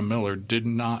forward Anna Miller did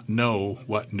not know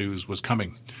what news was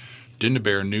coming.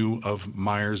 Dinnebeer knew of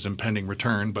Meyer's impending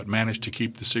return, but managed to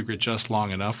keep the secret just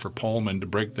long enough for Pullman to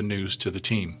break the news to the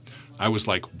team. I was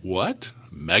like, "What?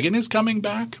 Megan is coming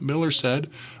back?" Miller said.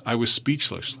 I was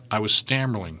speechless. I was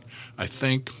stammering. I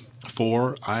think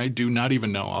for I do not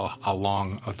even know how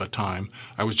long of the time.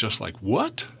 I was just like,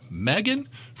 "What? Megan?"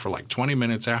 for like 20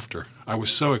 minutes after. I was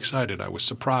so excited. I was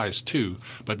surprised too,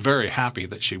 but very happy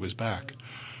that she was back.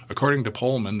 According to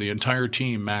Pullman, the entire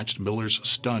team matched Miller's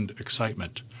stunned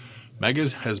excitement. Megan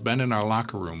has been in our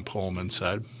locker room, Pullman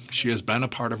said. She has been a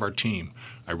part of our team.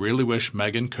 I really wish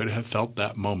Megan could have felt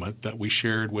that moment that we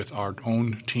shared with our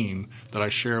own team, that I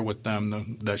share with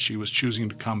them, that she was choosing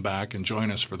to come back and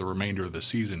join us for the remainder of the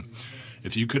season.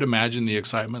 If you could imagine the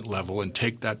excitement level and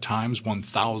take that times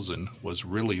 1,000 was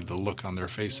really the look on their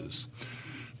faces.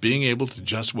 Being able to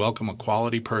just welcome a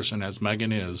quality person as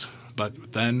Megan is,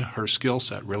 but then her skill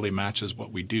set really matches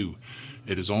what we do.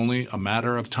 It is only a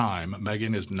matter of time.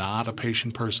 Megan is not a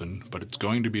patient person, but it's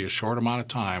going to be a short amount of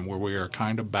time where we are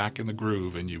kind of back in the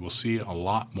groove and you will see a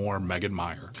lot more Megan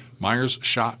Meyer. Meyer's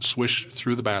shot swished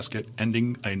through the basket,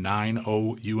 ending a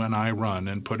 9-0 UNI run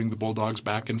and putting the Bulldogs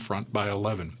back in front by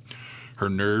 11. Her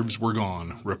nerves were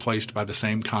gone, replaced by the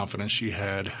same confidence she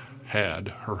had had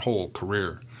her whole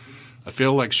career. I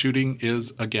feel like shooting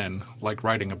is, again, like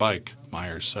riding a bike,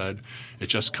 Myers said. It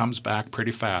just comes back pretty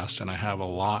fast, and I have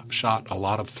shot a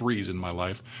lot of threes in my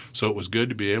life, so it was good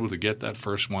to be able to get that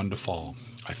first one to fall.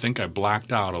 I think I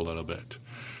blacked out a little bit.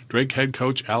 Drake head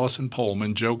coach Allison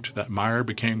Pullman joked that Meyer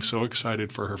became so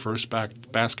excited for her first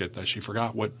basket that she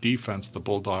forgot what defense the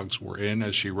Bulldogs were in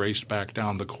as she raced back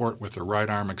down the court with her right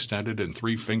arm extended and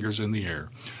 3 fingers in the air.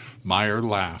 Meyer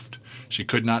laughed. She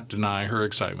could not deny her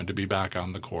excitement to be back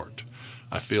on the court.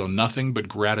 I feel nothing but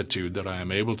gratitude that I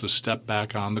am able to step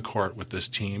back on the court with this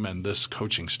team and this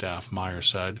coaching staff, Meyer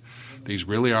said. These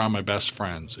really are my best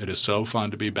friends. It is so fun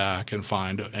to be back and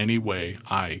find any way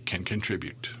I can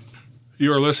contribute.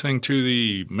 You are listening to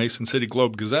the Mason City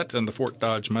Globe Gazette and the Fort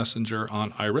Dodge Messenger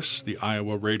on IRIS, the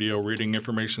Iowa Radio Reading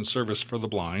Information Service for the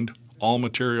Blind. All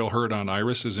material heard on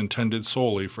IRIS is intended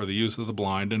solely for the use of the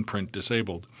blind and print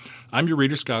disabled. I'm your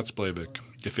reader, Scott Splavik.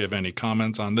 If you have any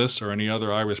comments on this or any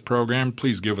other IRIS program,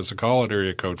 please give us a call at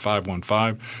area code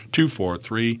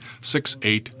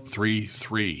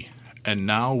 515-243-6833. And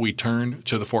now we turn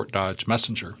to the Fort Dodge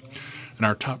Messenger. And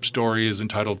our top story is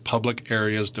entitled Public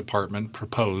Areas Department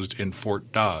Proposed in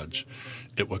Fort Dodge.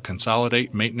 It will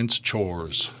consolidate maintenance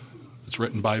chores. It's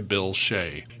written by Bill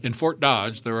Shea. In Fort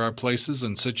Dodge, there are places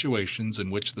and situations in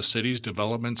which the city's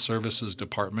Development Services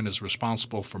Department is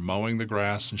responsible for mowing the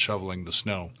grass and shoveling the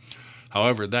snow.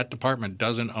 However, that department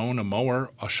doesn't own a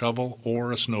mower, a shovel,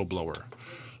 or a snowblower.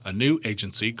 A new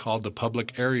agency called the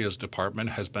Public Areas Department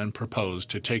has been proposed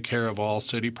to take care of all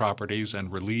city properties and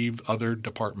relieve other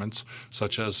departments,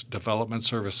 such as Development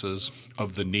Services,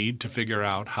 of the need to figure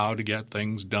out how to get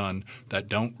things done that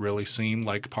don't really seem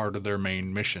like part of their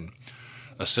main mission.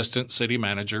 Assistant City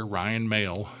Manager Ryan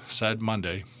Mayle said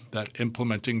Monday that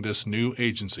implementing this new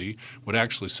agency would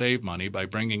actually save money by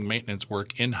bringing maintenance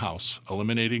work in-house,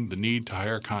 eliminating the need to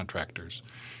hire contractors.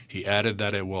 He added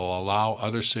that it will allow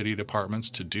other city departments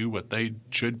to do what they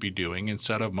should be doing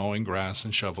instead of mowing grass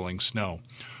and shoveling snow.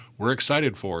 We're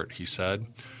excited for it, he said.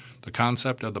 The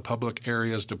concept of the Public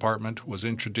Areas Department was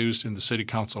introduced in the City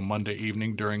Council Monday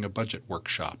evening during a budget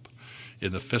workshop.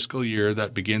 In the fiscal year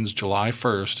that begins July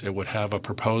 1st, it would have a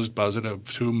proposed budget of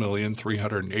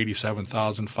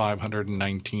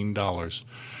 $2,387,519.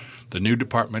 The new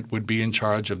department would be in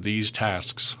charge of these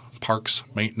tasks: parks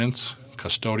maintenance,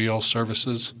 custodial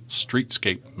services,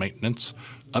 streetscape maintenance,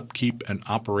 upkeep and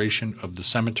operation of the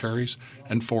cemeteries,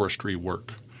 and forestry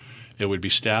work. It would be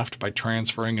staffed by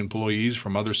transferring employees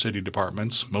from other city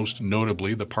departments, most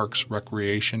notably the Parks,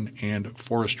 Recreation, and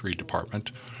Forestry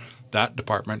Department. That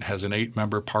department has an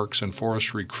 8-member Parks and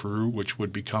Forestry crew, which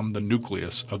would become the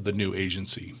nucleus of the new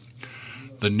agency.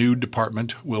 The new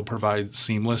department will provide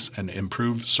seamless and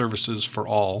improved services for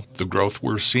all. The growth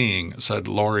we're seeing, said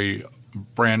Lori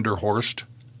Branderhorst,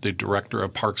 the Director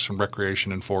of Parks and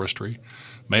Recreation and Forestry.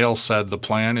 Mayle said the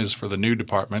plan is for the new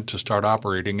department to start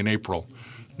operating in April.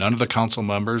 None of the council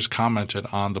members commented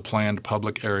on the planned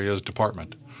Public Areas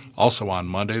Department. Also on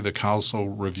Monday, the council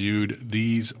reviewed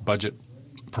these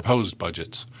proposed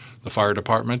budgets. The fire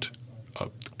department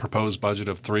proposed budget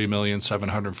of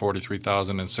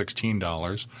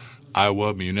 $3,743,016.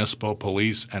 Iowa Municipal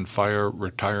Police and Fire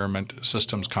Retirement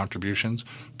Systems contributions,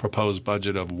 proposed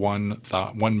budget of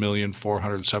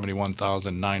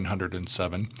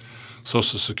 $1,471,907.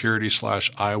 Social Security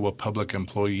 / Iowa Public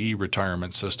Employee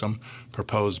Retirement System,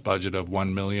 proposed budget of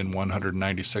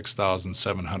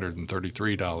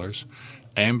 $1,196,733.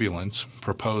 Ambulance,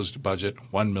 proposed budget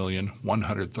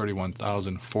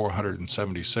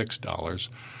 $1,131,476.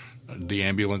 The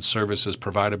ambulance service is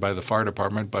provided by the fire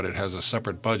department, but it has a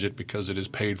separate budget because it is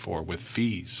paid for with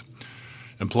fees.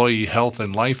 Employee health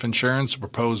and life insurance,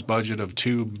 proposed budget of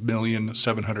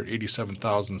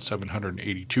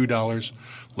 $2,787,782.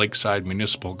 Lakeside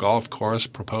Municipal Golf Course,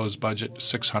 proposed budget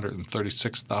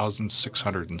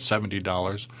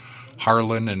 $636,670.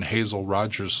 Harlan and Hazel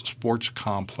Rogers Sports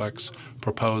Complex,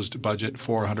 proposed budget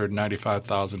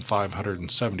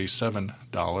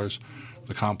 $495,577.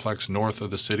 The complex north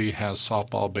of the city has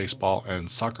softball, baseball, and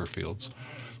soccer fields.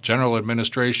 General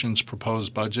Administration's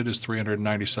proposed budget is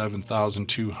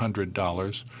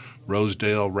 $397,200.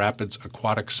 Rosedale Rapids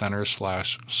Aquatic Center /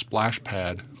 Splash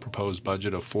Pad, proposed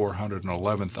budget of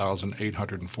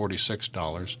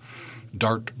 $411,846.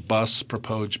 Dart Bus,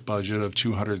 proposed budget of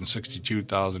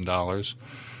 $262,000.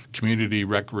 Community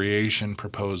Recreation,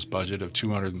 proposed budget of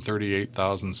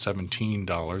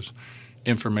 $238,017.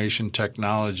 Information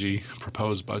Technology,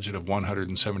 proposed budget of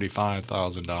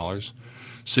 $175,000.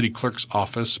 City Clerk's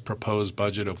Office, proposed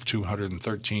budget of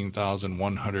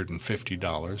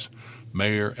 $213,150.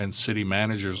 Mayor and City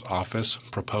Manager's Office,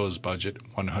 proposed budget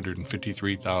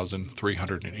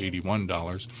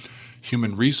 $153,381.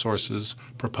 Human Resources,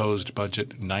 proposed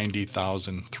budget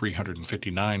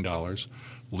 $90,359.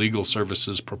 Legal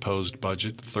Services proposed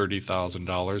budget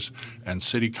 $30,000, and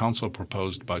City Council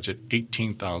proposed budget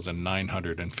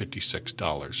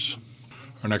 $18,956.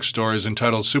 Our next story is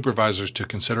entitled Supervisors to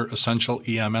Consider Essential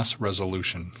EMS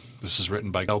Resolution. This is written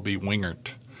by L.B.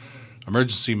 Wingert.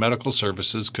 Emergency medical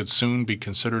services could soon be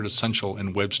considered essential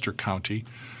in Webster County.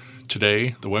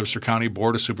 Today, the Webster County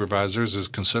Board of Supervisors is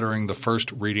considering the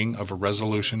first reading of a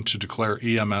resolution to declare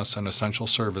EMS an essential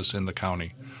service in the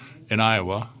county. In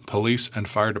Iowa, police and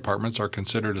fire departments are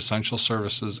considered essential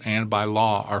services and by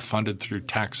law are funded through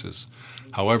taxes.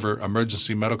 However,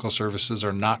 emergency medical services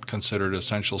are not considered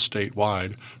essential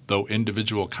statewide, though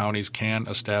individual counties can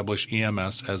establish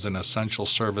EMS as an essential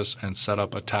service and set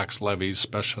up a tax levy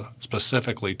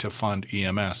specifically to fund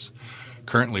EMS.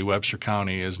 Currently, Webster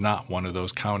County is not one of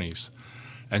those counties.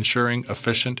 Ensuring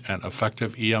efficient and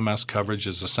effective EMS coverage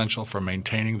is essential for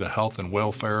maintaining the health and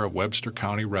welfare of Webster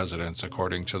County residents,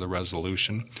 according to the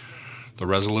resolution. The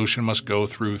resolution must go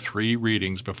through 3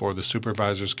 readings before the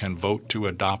supervisors can vote to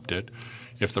adopt it.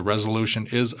 If the resolution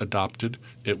is adopted,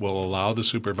 it will allow the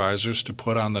supervisors to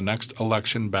put on the next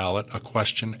election ballot a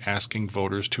question asking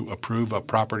voters to approve a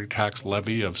property tax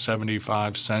levy of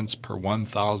 75 cents per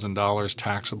 $1,000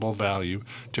 taxable value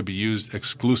to be used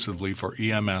exclusively for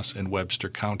EMS in Webster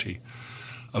County.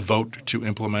 A vote to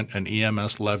implement an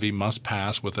EMS levy must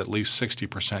pass with at least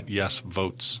 60% yes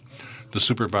votes. The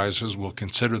supervisors will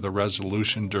consider the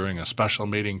resolution during a special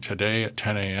meeting today at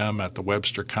 10 a.m. at the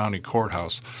Webster County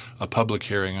Courthouse. A public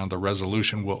hearing on the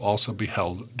resolution will also be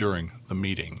held during the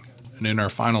meeting. And in our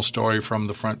final story from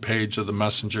the front page of the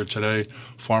Messenger today,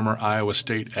 former Iowa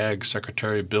State Ag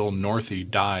Secretary Bill Northey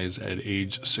dies at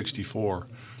age 64.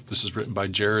 This is written by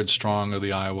Jared Strong of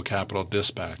the Iowa Capital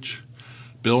Dispatch.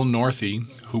 Bill Northey,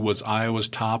 who was Iowa's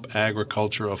top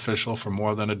agriculture official for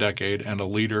more than a decade and a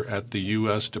leader at the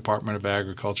U.S. Department of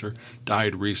Agriculture,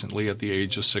 died recently at the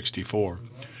age of 64.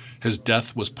 His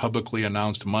death was publicly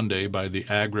announced Monday by the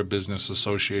Agribusiness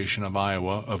Association of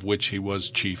Iowa, of which he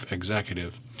was chief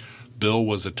executive. Bill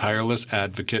was a tireless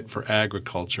advocate for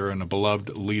agriculture and a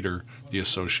beloved leader, the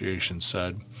association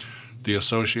said. The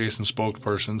association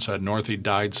spokesperson said Northey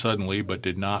died suddenly but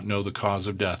did not know the cause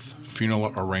of death.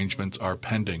 Funeral arrangements are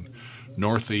pending.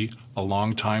 Northey, a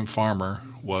longtime farmer,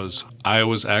 was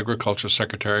Iowa's Agriculture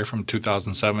Secretary from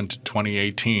 2007 to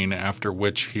 2018, after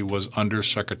which he was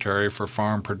Undersecretary for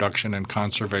Farm Production and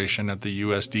Conservation at the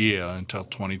USDA until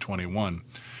 2021.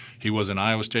 He was an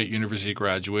Iowa State University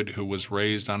graduate who was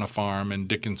raised on a farm in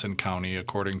Dickinson County,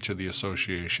 according to the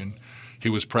association. He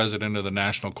was president of the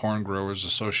National Corn Growers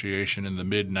Association in the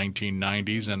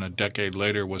mid-1990s and a decade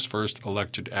later was first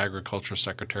elected Agriculture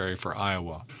Secretary for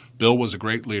Iowa. Bill was a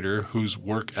great leader whose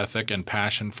work ethic and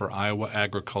passion for Iowa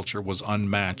agriculture was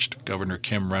unmatched, Governor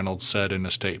Kim Reynolds said in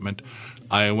a statement.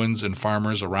 Iowans and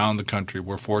farmers around the country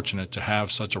were fortunate to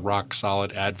have such a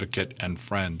rock-solid advocate and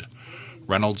friend.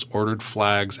 Reynolds ordered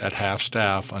flags at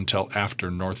half-staff until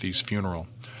after Northey's funeral.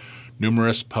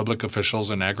 Numerous public officials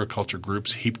and agriculture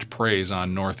groups heaped praise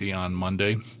on Northey on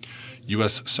Monday.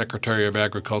 U.S. Secretary of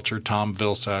Agriculture Tom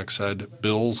Vilsack said,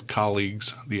 "Bill's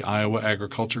colleagues, the Iowa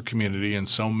agriculture community, and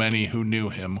so many who knew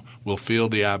him will feel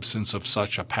the absence of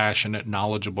such a passionate,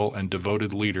 knowledgeable, and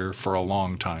devoted leader for a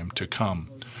long time to come."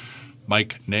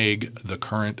 Mike Naig, the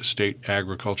current state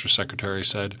agriculture secretary,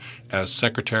 said, "As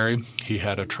secretary, he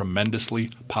had a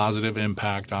tremendously positive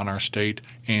impact on our state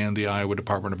and the Iowa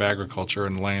Department of Agriculture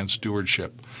and Land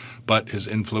Stewardship. But his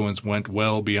influence went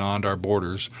well beyond our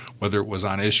borders, whether it was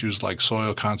on issues like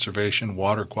soil conservation,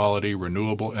 water quality,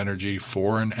 renewable energy,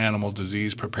 foreign animal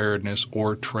disease preparedness,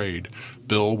 or trade.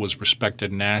 Bill was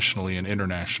respected nationally and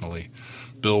internationally.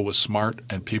 Bill was smart,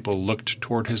 and people looked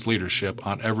toward his leadership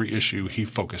on every issue he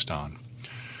focused on."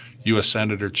 U.S.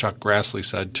 Senator Chuck Grassley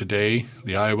said, "Today,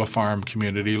 the Iowa farm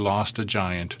community lost a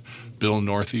giant. Bill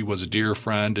Northey was a dear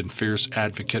friend and fierce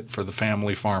advocate for the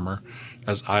family farmer.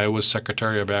 As Iowa's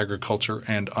Secretary of Agriculture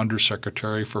and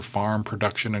Undersecretary for Farm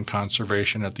Production and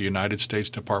Conservation at the United States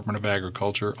Department of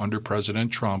Agriculture under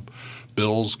President Trump,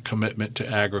 Bill's commitment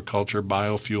to agriculture,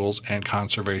 biofuels, and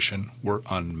conservation were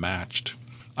unmatched."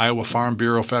 Iowa Farm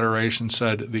Bureau Federation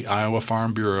said the Iowa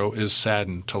Farm Bureau is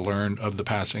saddened to learn of the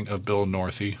passing of Bill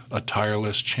Northey, a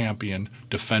tireless champion,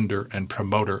 defender, and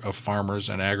promoter of farmers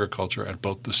and agriculture at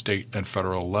both the state and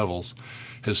federal levels.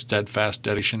 His steadfast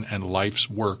dedication and life's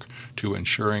work to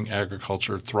ensuring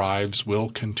agriculture thrives will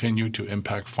continue to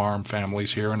impact farm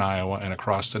families here in Iowa and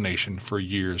across the nation for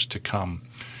years to come.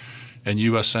 And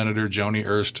U.S. Senator Joni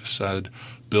Ernst said,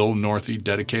 "Bill Northey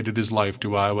dedicated his life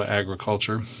to Iowa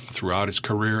agriculture. Throughout his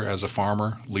career as a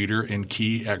farmer, leader in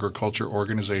key agriculture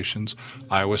organizations,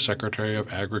 Iowa Secretary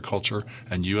of Agriculture,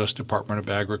 and U.S. Department of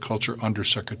Agriculture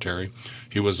Undersecretary,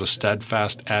 he was a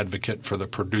steadfast advocate for the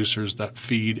producers that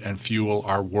feed and fuel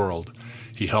our world.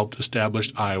 He helped establish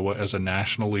Iowa as a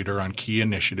national leader on key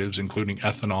initiatives, including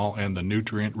ethanol and the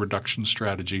nutrient reduction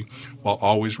strategy, while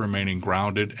always remaining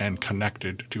grounded and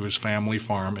connected to his family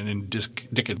farm and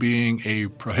being a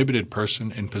prohibited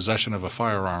person in possession of a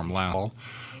firearm last fall."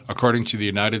 According to the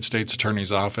United States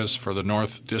Attorney's Office for the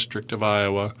North District of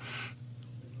Iowa,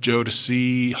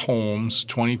 Jodeci Holmes,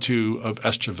 22, of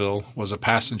Estreville, was a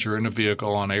passenger in a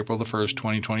vehicle on April 1,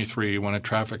 2023, when a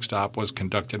traffic stop was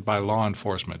conducted by law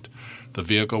enforcement. The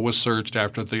vehicle was searched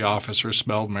after the officer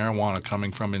smelled marijuana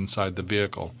coming from inside the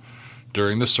vehicle.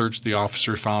 During the search, the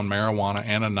officer found marijuana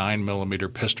and a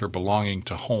 9mm pistol belonging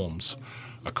to Holmes.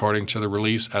 According to the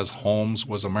release, as Holmes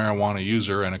was a marijuana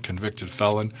user and a convicted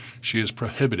felon, she is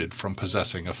prohibited from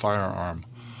possessing a firearm.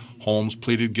 Holmes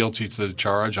pleaded guilty to the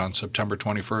charge on September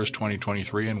 21,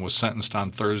 2023, and was sentenced on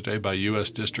Thursday by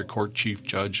U.S. District Court Chief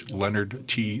Judge Leonard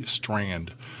T.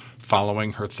 Strand.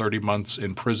 Following her 30 months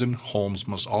in prison, Holmes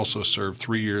must also serve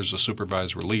 3 years of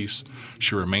supervised release.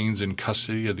 She remains in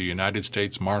custody of the United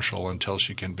States Marshal until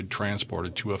she can be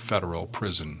transported to a federal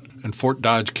prison. And Fort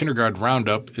Dodge Kindergarten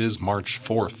Roundup is March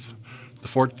 4th. The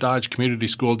Fort Dodge Community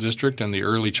School District and the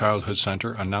Early Childhood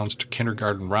Center announced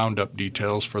Kindergarten Roundup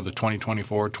details for the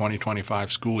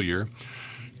 2024-2025 school year.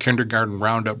 Kindergarten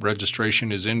Roundup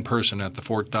registration is in person at the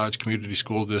Fort Dodge Community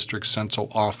School District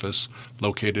Central Office,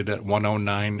 located at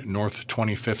 109 North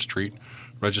 25th Street.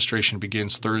 Registration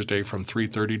begins Thursday from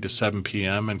 3:30 to 7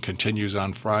 p.m. and continues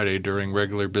on Friday during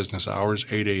regular business hours,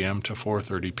 8 a.m. to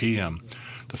 4:30 p.m.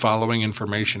 The following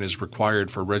information is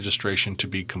required for registration to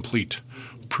be complete: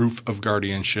 proof of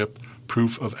guardianship,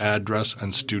 proof of address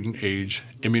and student age,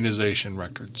 immunization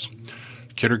records.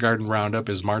 Kindergarten Roundup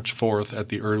is March 4th at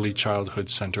the Early Childhood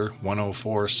Center,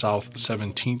 104 South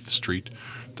 17th Street.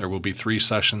 There will be 3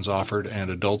 sessions offered,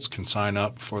 and adults can sign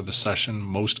up for the session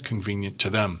most convenient to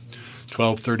them: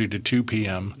 12:30 to 2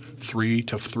 p.m., 3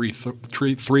 to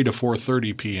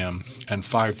 4:30 p.m., and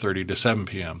 5:30 to 7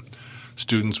 p.m.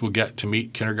 Students will get to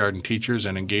meet kindergarten teachers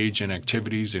and engage in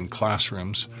activities in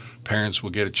classrooms. Parents will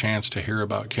get a chance to hear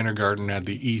about kindergarten at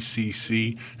the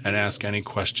ECC and ask any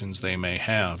questions they may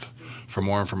have. For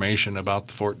more information about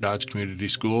the Fort Dodge Community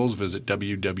Schools, visit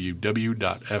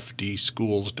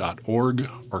www.fdschools.org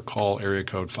or call area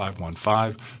code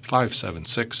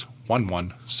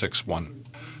 515-576-1161.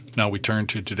 Now we turn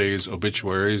to today's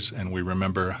obituaries, and we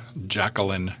remember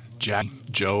Jacqueline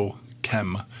Joe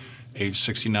Kem, age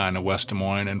 69, of West Des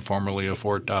Moines and formerly of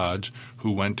Fort Dodge,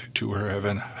 who went to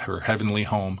her heavenly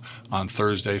home on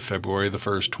Thursday, February the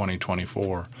 1st,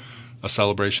 2024. A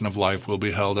celebration of life will be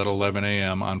held at 11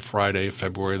 a.m. on Friday,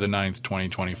 February the 9th,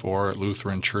 2024, at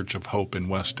Lutheran Church of Hope in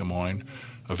West Des Moines.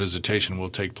 A visitation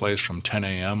will take place from 10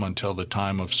 a.m. until the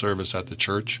time of service at the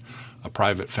church. A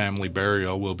private family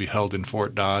burial will be held in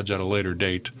Fort Dodge at a later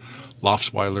date.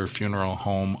 Loftsweiler Funeral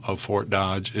Home of Fort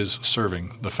Dodge is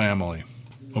serving the family.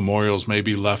 Memorials may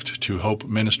be left to Hope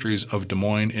Ministries of Des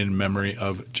Moines in memory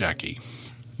of Jackie.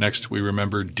 Next, we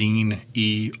remember Dean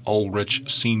E. Ulrich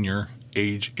Sr.,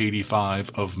 age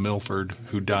 85, of Milford,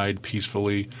 who died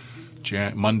peacefully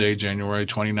Monday, January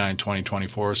 29,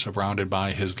 2024, surrounded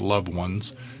by his loved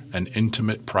ones. An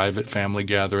intimate private family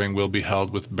gathering will be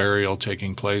held with burial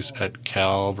taking place at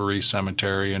Calvary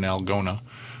Cemetery in Algona.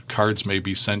 Cards may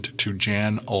be sent to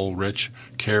Jan Ulrich,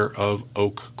 care of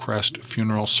Oak Crest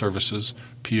Funeral Services,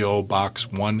 P.O. Box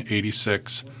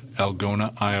 186,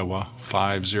 Algona, Iowa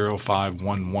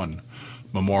 50511.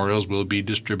 Memorials will be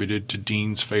distributed to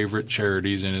Dean's favorite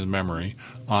charities in his memory.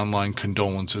 Online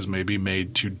condolences may be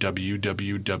made to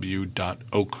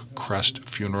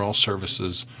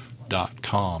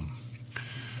www.oakcrestfuneralservices.com.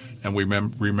 And we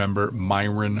remember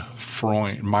Myron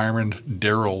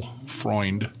Darrell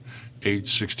Freund, age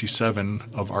 67,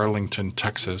 of Arlington,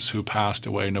 Texas, who passed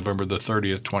away November the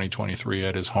 30th, 2023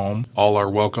 at his home. All are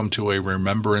welcome to a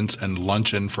remembrance and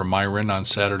luncheon for Myron on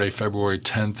Saturday, February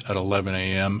 10th at 11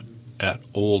 a.m. at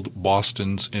Old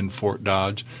Boston's in Fort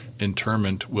Dodge.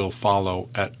 Interment will follow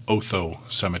at Otho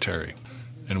Cemetery.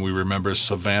 And we remember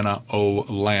Savannah O.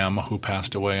 Lamb, who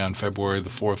passed away on February the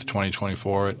 4th,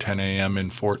 2024 at 10 a.m.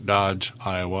 in Fort Dodge,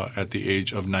 Iowa, at the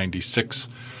age of 96.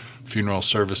 Funeral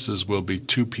services will be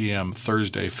 2 p.m.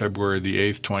 Thursday, February the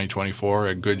 8th, 2024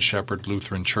 at Good Shepherd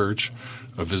Lutheran Church.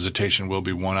 A visitation will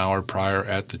be 1 hour prior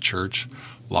at the church.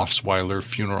 Loftsweiler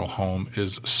Funeral Home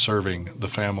is serving the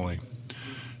family.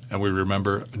 And we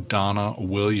remember Donna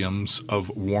Williams of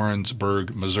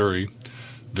Warrensburg, Missouri.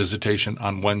 Visitation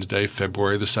on Wednesday,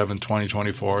 February the 7th,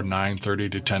 2024, 9:30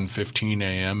 to 10:15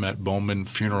 a.m. at Bowman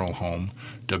Funeral Home,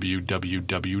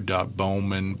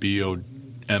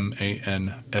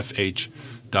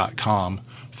 www.bowmanfh.com,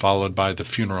 followed by the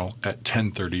funeral at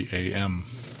 10:30 a.m.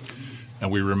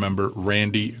 And we remember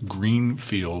Randy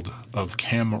Greenfield of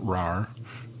Camrar.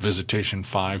 Visitation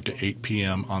 5 to 8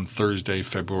 p.m. on Thursday,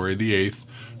 February the 8th.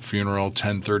 Funeral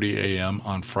 10:30 a.m.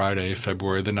 on Friday,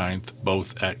 February the 9th,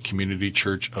 both at Community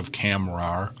Church of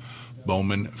Camrar.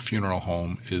 Bowman Funeral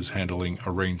Home is handling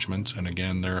arrangements, and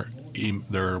again, their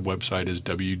website is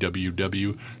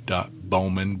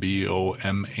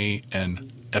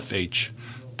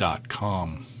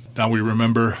www.bowmanfh.com. Now we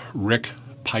remember Rick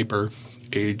Piper,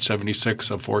 age 76,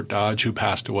 of Fort Dodge, who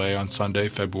passed away on Sunday,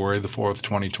 February the 4th,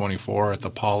 2024, at the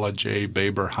Paula J.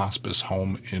 Baber Hospice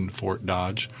Home in Fort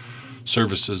Dodge.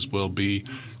 Services will be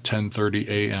 10:30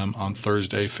 a.m. on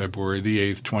Thursday, February the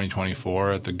 8th,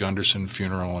 2024, at the Gunderson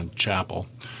Funeral and Chapel.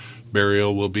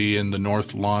 Burial will be in the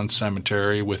North Lawn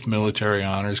Cemetery with military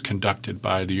honors conducted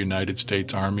by the United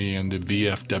States Army and the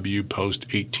VFW Post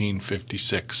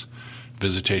 1856.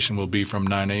 Visitation will be from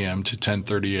 9 a.m. to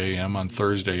 10:30 a.m. on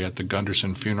Thursday at the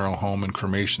Gunderson Funeral Home and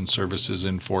Cremation Services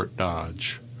in Fort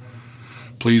Dodge.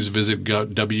 Please visit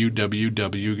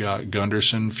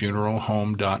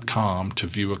www.gundersonfuneralhome.com to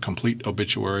view a complete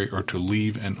obituary or to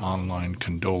leave an online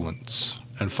condolence.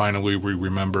 And finally, we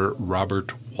remember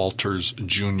Robert Walters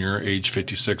Jr., age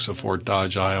 56, of Fort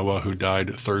Dodge, Iowa, who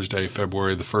died Thursday,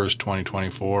 February the 1st,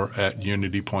 2024, at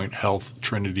Unity Point Health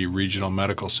Trinity Regional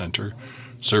Medical Center.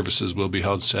 Services will be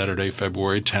held Saturday,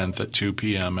 February 10th at 2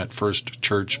 p.m. at First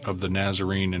Church of the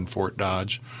Nazarene in Fort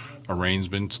Dodge.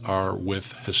 Arrangements are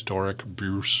with Historic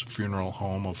Bruce Funeral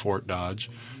Home of Fort Dodge.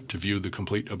 To view the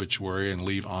complete obituary and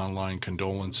leave online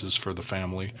condolences for the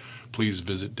family, please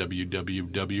visit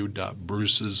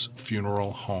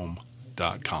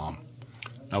www.brucesfuneralhome.com.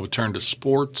 Now we turn to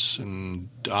sports, and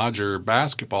Dodger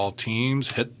basketball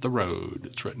teams hit the road.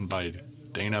 It's written by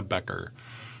Dana Becker.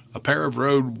 A pair of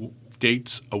road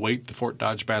dates await the Fort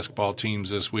Dodge basketball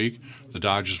teams this week. The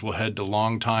Dodgers will head to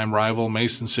longtime rival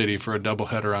Mason City for a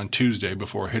doubleheader on Tuesday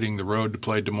before hitting the road to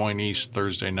play Des Moines East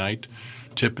Thursday night.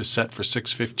 Tip is set for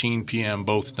 6:15 p.m.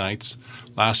 both nights.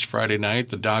 Last Friday night,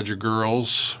 the Dodger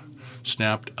girls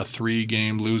snapped a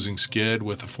 3-game losing skid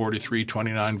with a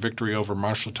 43-29 victory over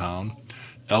Marshalltown.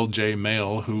 L.J.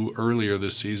 Mail, who earlier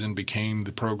this season became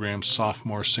the program's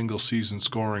sophomore single-season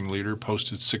scoring leader,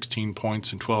 posted 16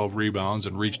 points and 12 rebounds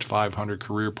and reached 500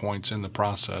 career points in the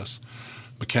process.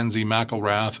 Mackenzie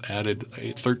McElrath added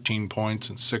 13 points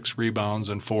and 6 rebounds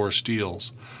and 4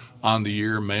 steals. On the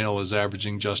year, Mail is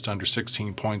averaging just under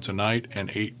 16 points a night and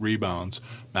 8 rebounds.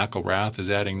 McElrath is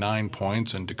adding 9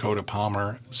 points and Dakota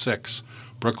Palmer 6.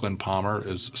 Brooklyn Palmer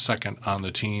is second on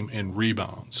the team in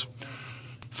rebounds.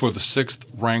 For the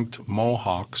 6th-ranked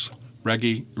Mohawks,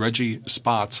 Reggie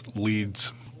Spots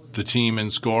leads the team in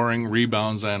scoring,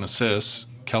 rebounds, and assists.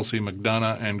 Kelsey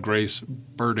McDonough and Grace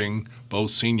Birding,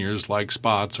 both seniors like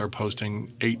Spots, are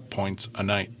posting 8 points a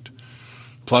night.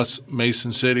 Plus,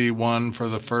 Mason City won for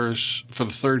the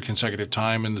third consecutive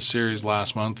time in the series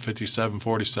last month,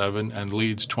 57-47, and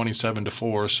leads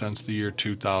 27-4 since the year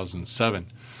 2007.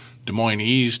 Des Moines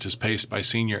East is paced by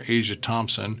senior Asia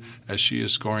Thompson, as she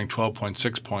is scoring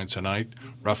 12.6 points a night.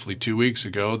 Roughly 2 weeks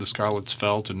ago, the Scarlets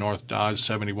fell to North Dodge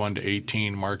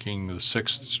 71-18, marking the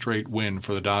sixth straight win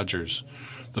for the Dodgers.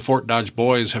 The Fort Dodge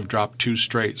boys have dropped 2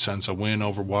 straight since a win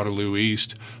over Waterloo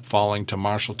East, falling to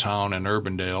Marshalltown and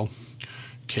Urbandale.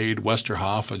 Cade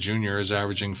Westerhoff, a junior, is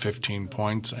averaging 15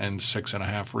 points and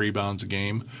 6.5 rebounds a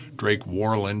game. Drake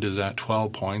Warland is at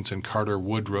 12 points and Carter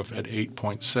Woodruff at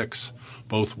 8.6.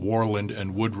 Both Warland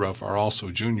and Woodruff are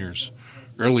also juniors.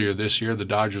 Earlier this year, the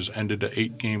Dodgers ended an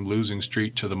 8-game losing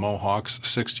streak to the Mohawks,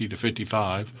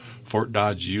 60-55. Fort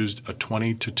Dodge used a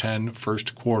 20-10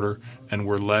 first quarter and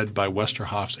were led by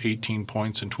Westerhoff's 18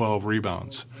 points and 12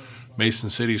 rebounds. Mason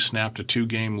City snapped a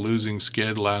 2-game losing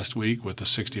skid last week with a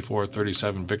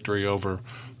 64-37 victory over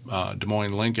Des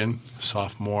Moines Lincoln.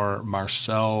 Sophomore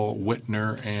Marcel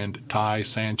Whitner and Ty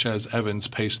Sanchez-Evans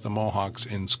paced the Mohawks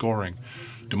in scoring.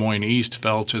 Des Moines East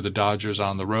fell to the Dodgers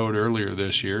on the road earlier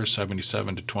this year,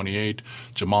 77-28.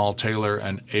 Jamal Taylor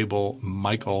and Abel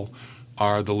Michael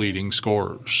are the leading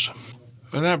scorers.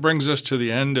 And that brings us to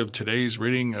the end of today's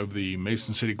reading of the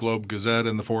Mason City Globe Gazette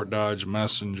and the Fort Dodge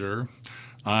Messenger.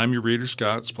 I'm your reader,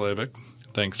 Scott Splavik.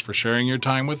 Thanks for sharing your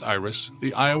time with Iris,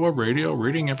 the Iowa Radio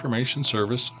Reading Information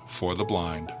Service for the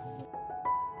Blind.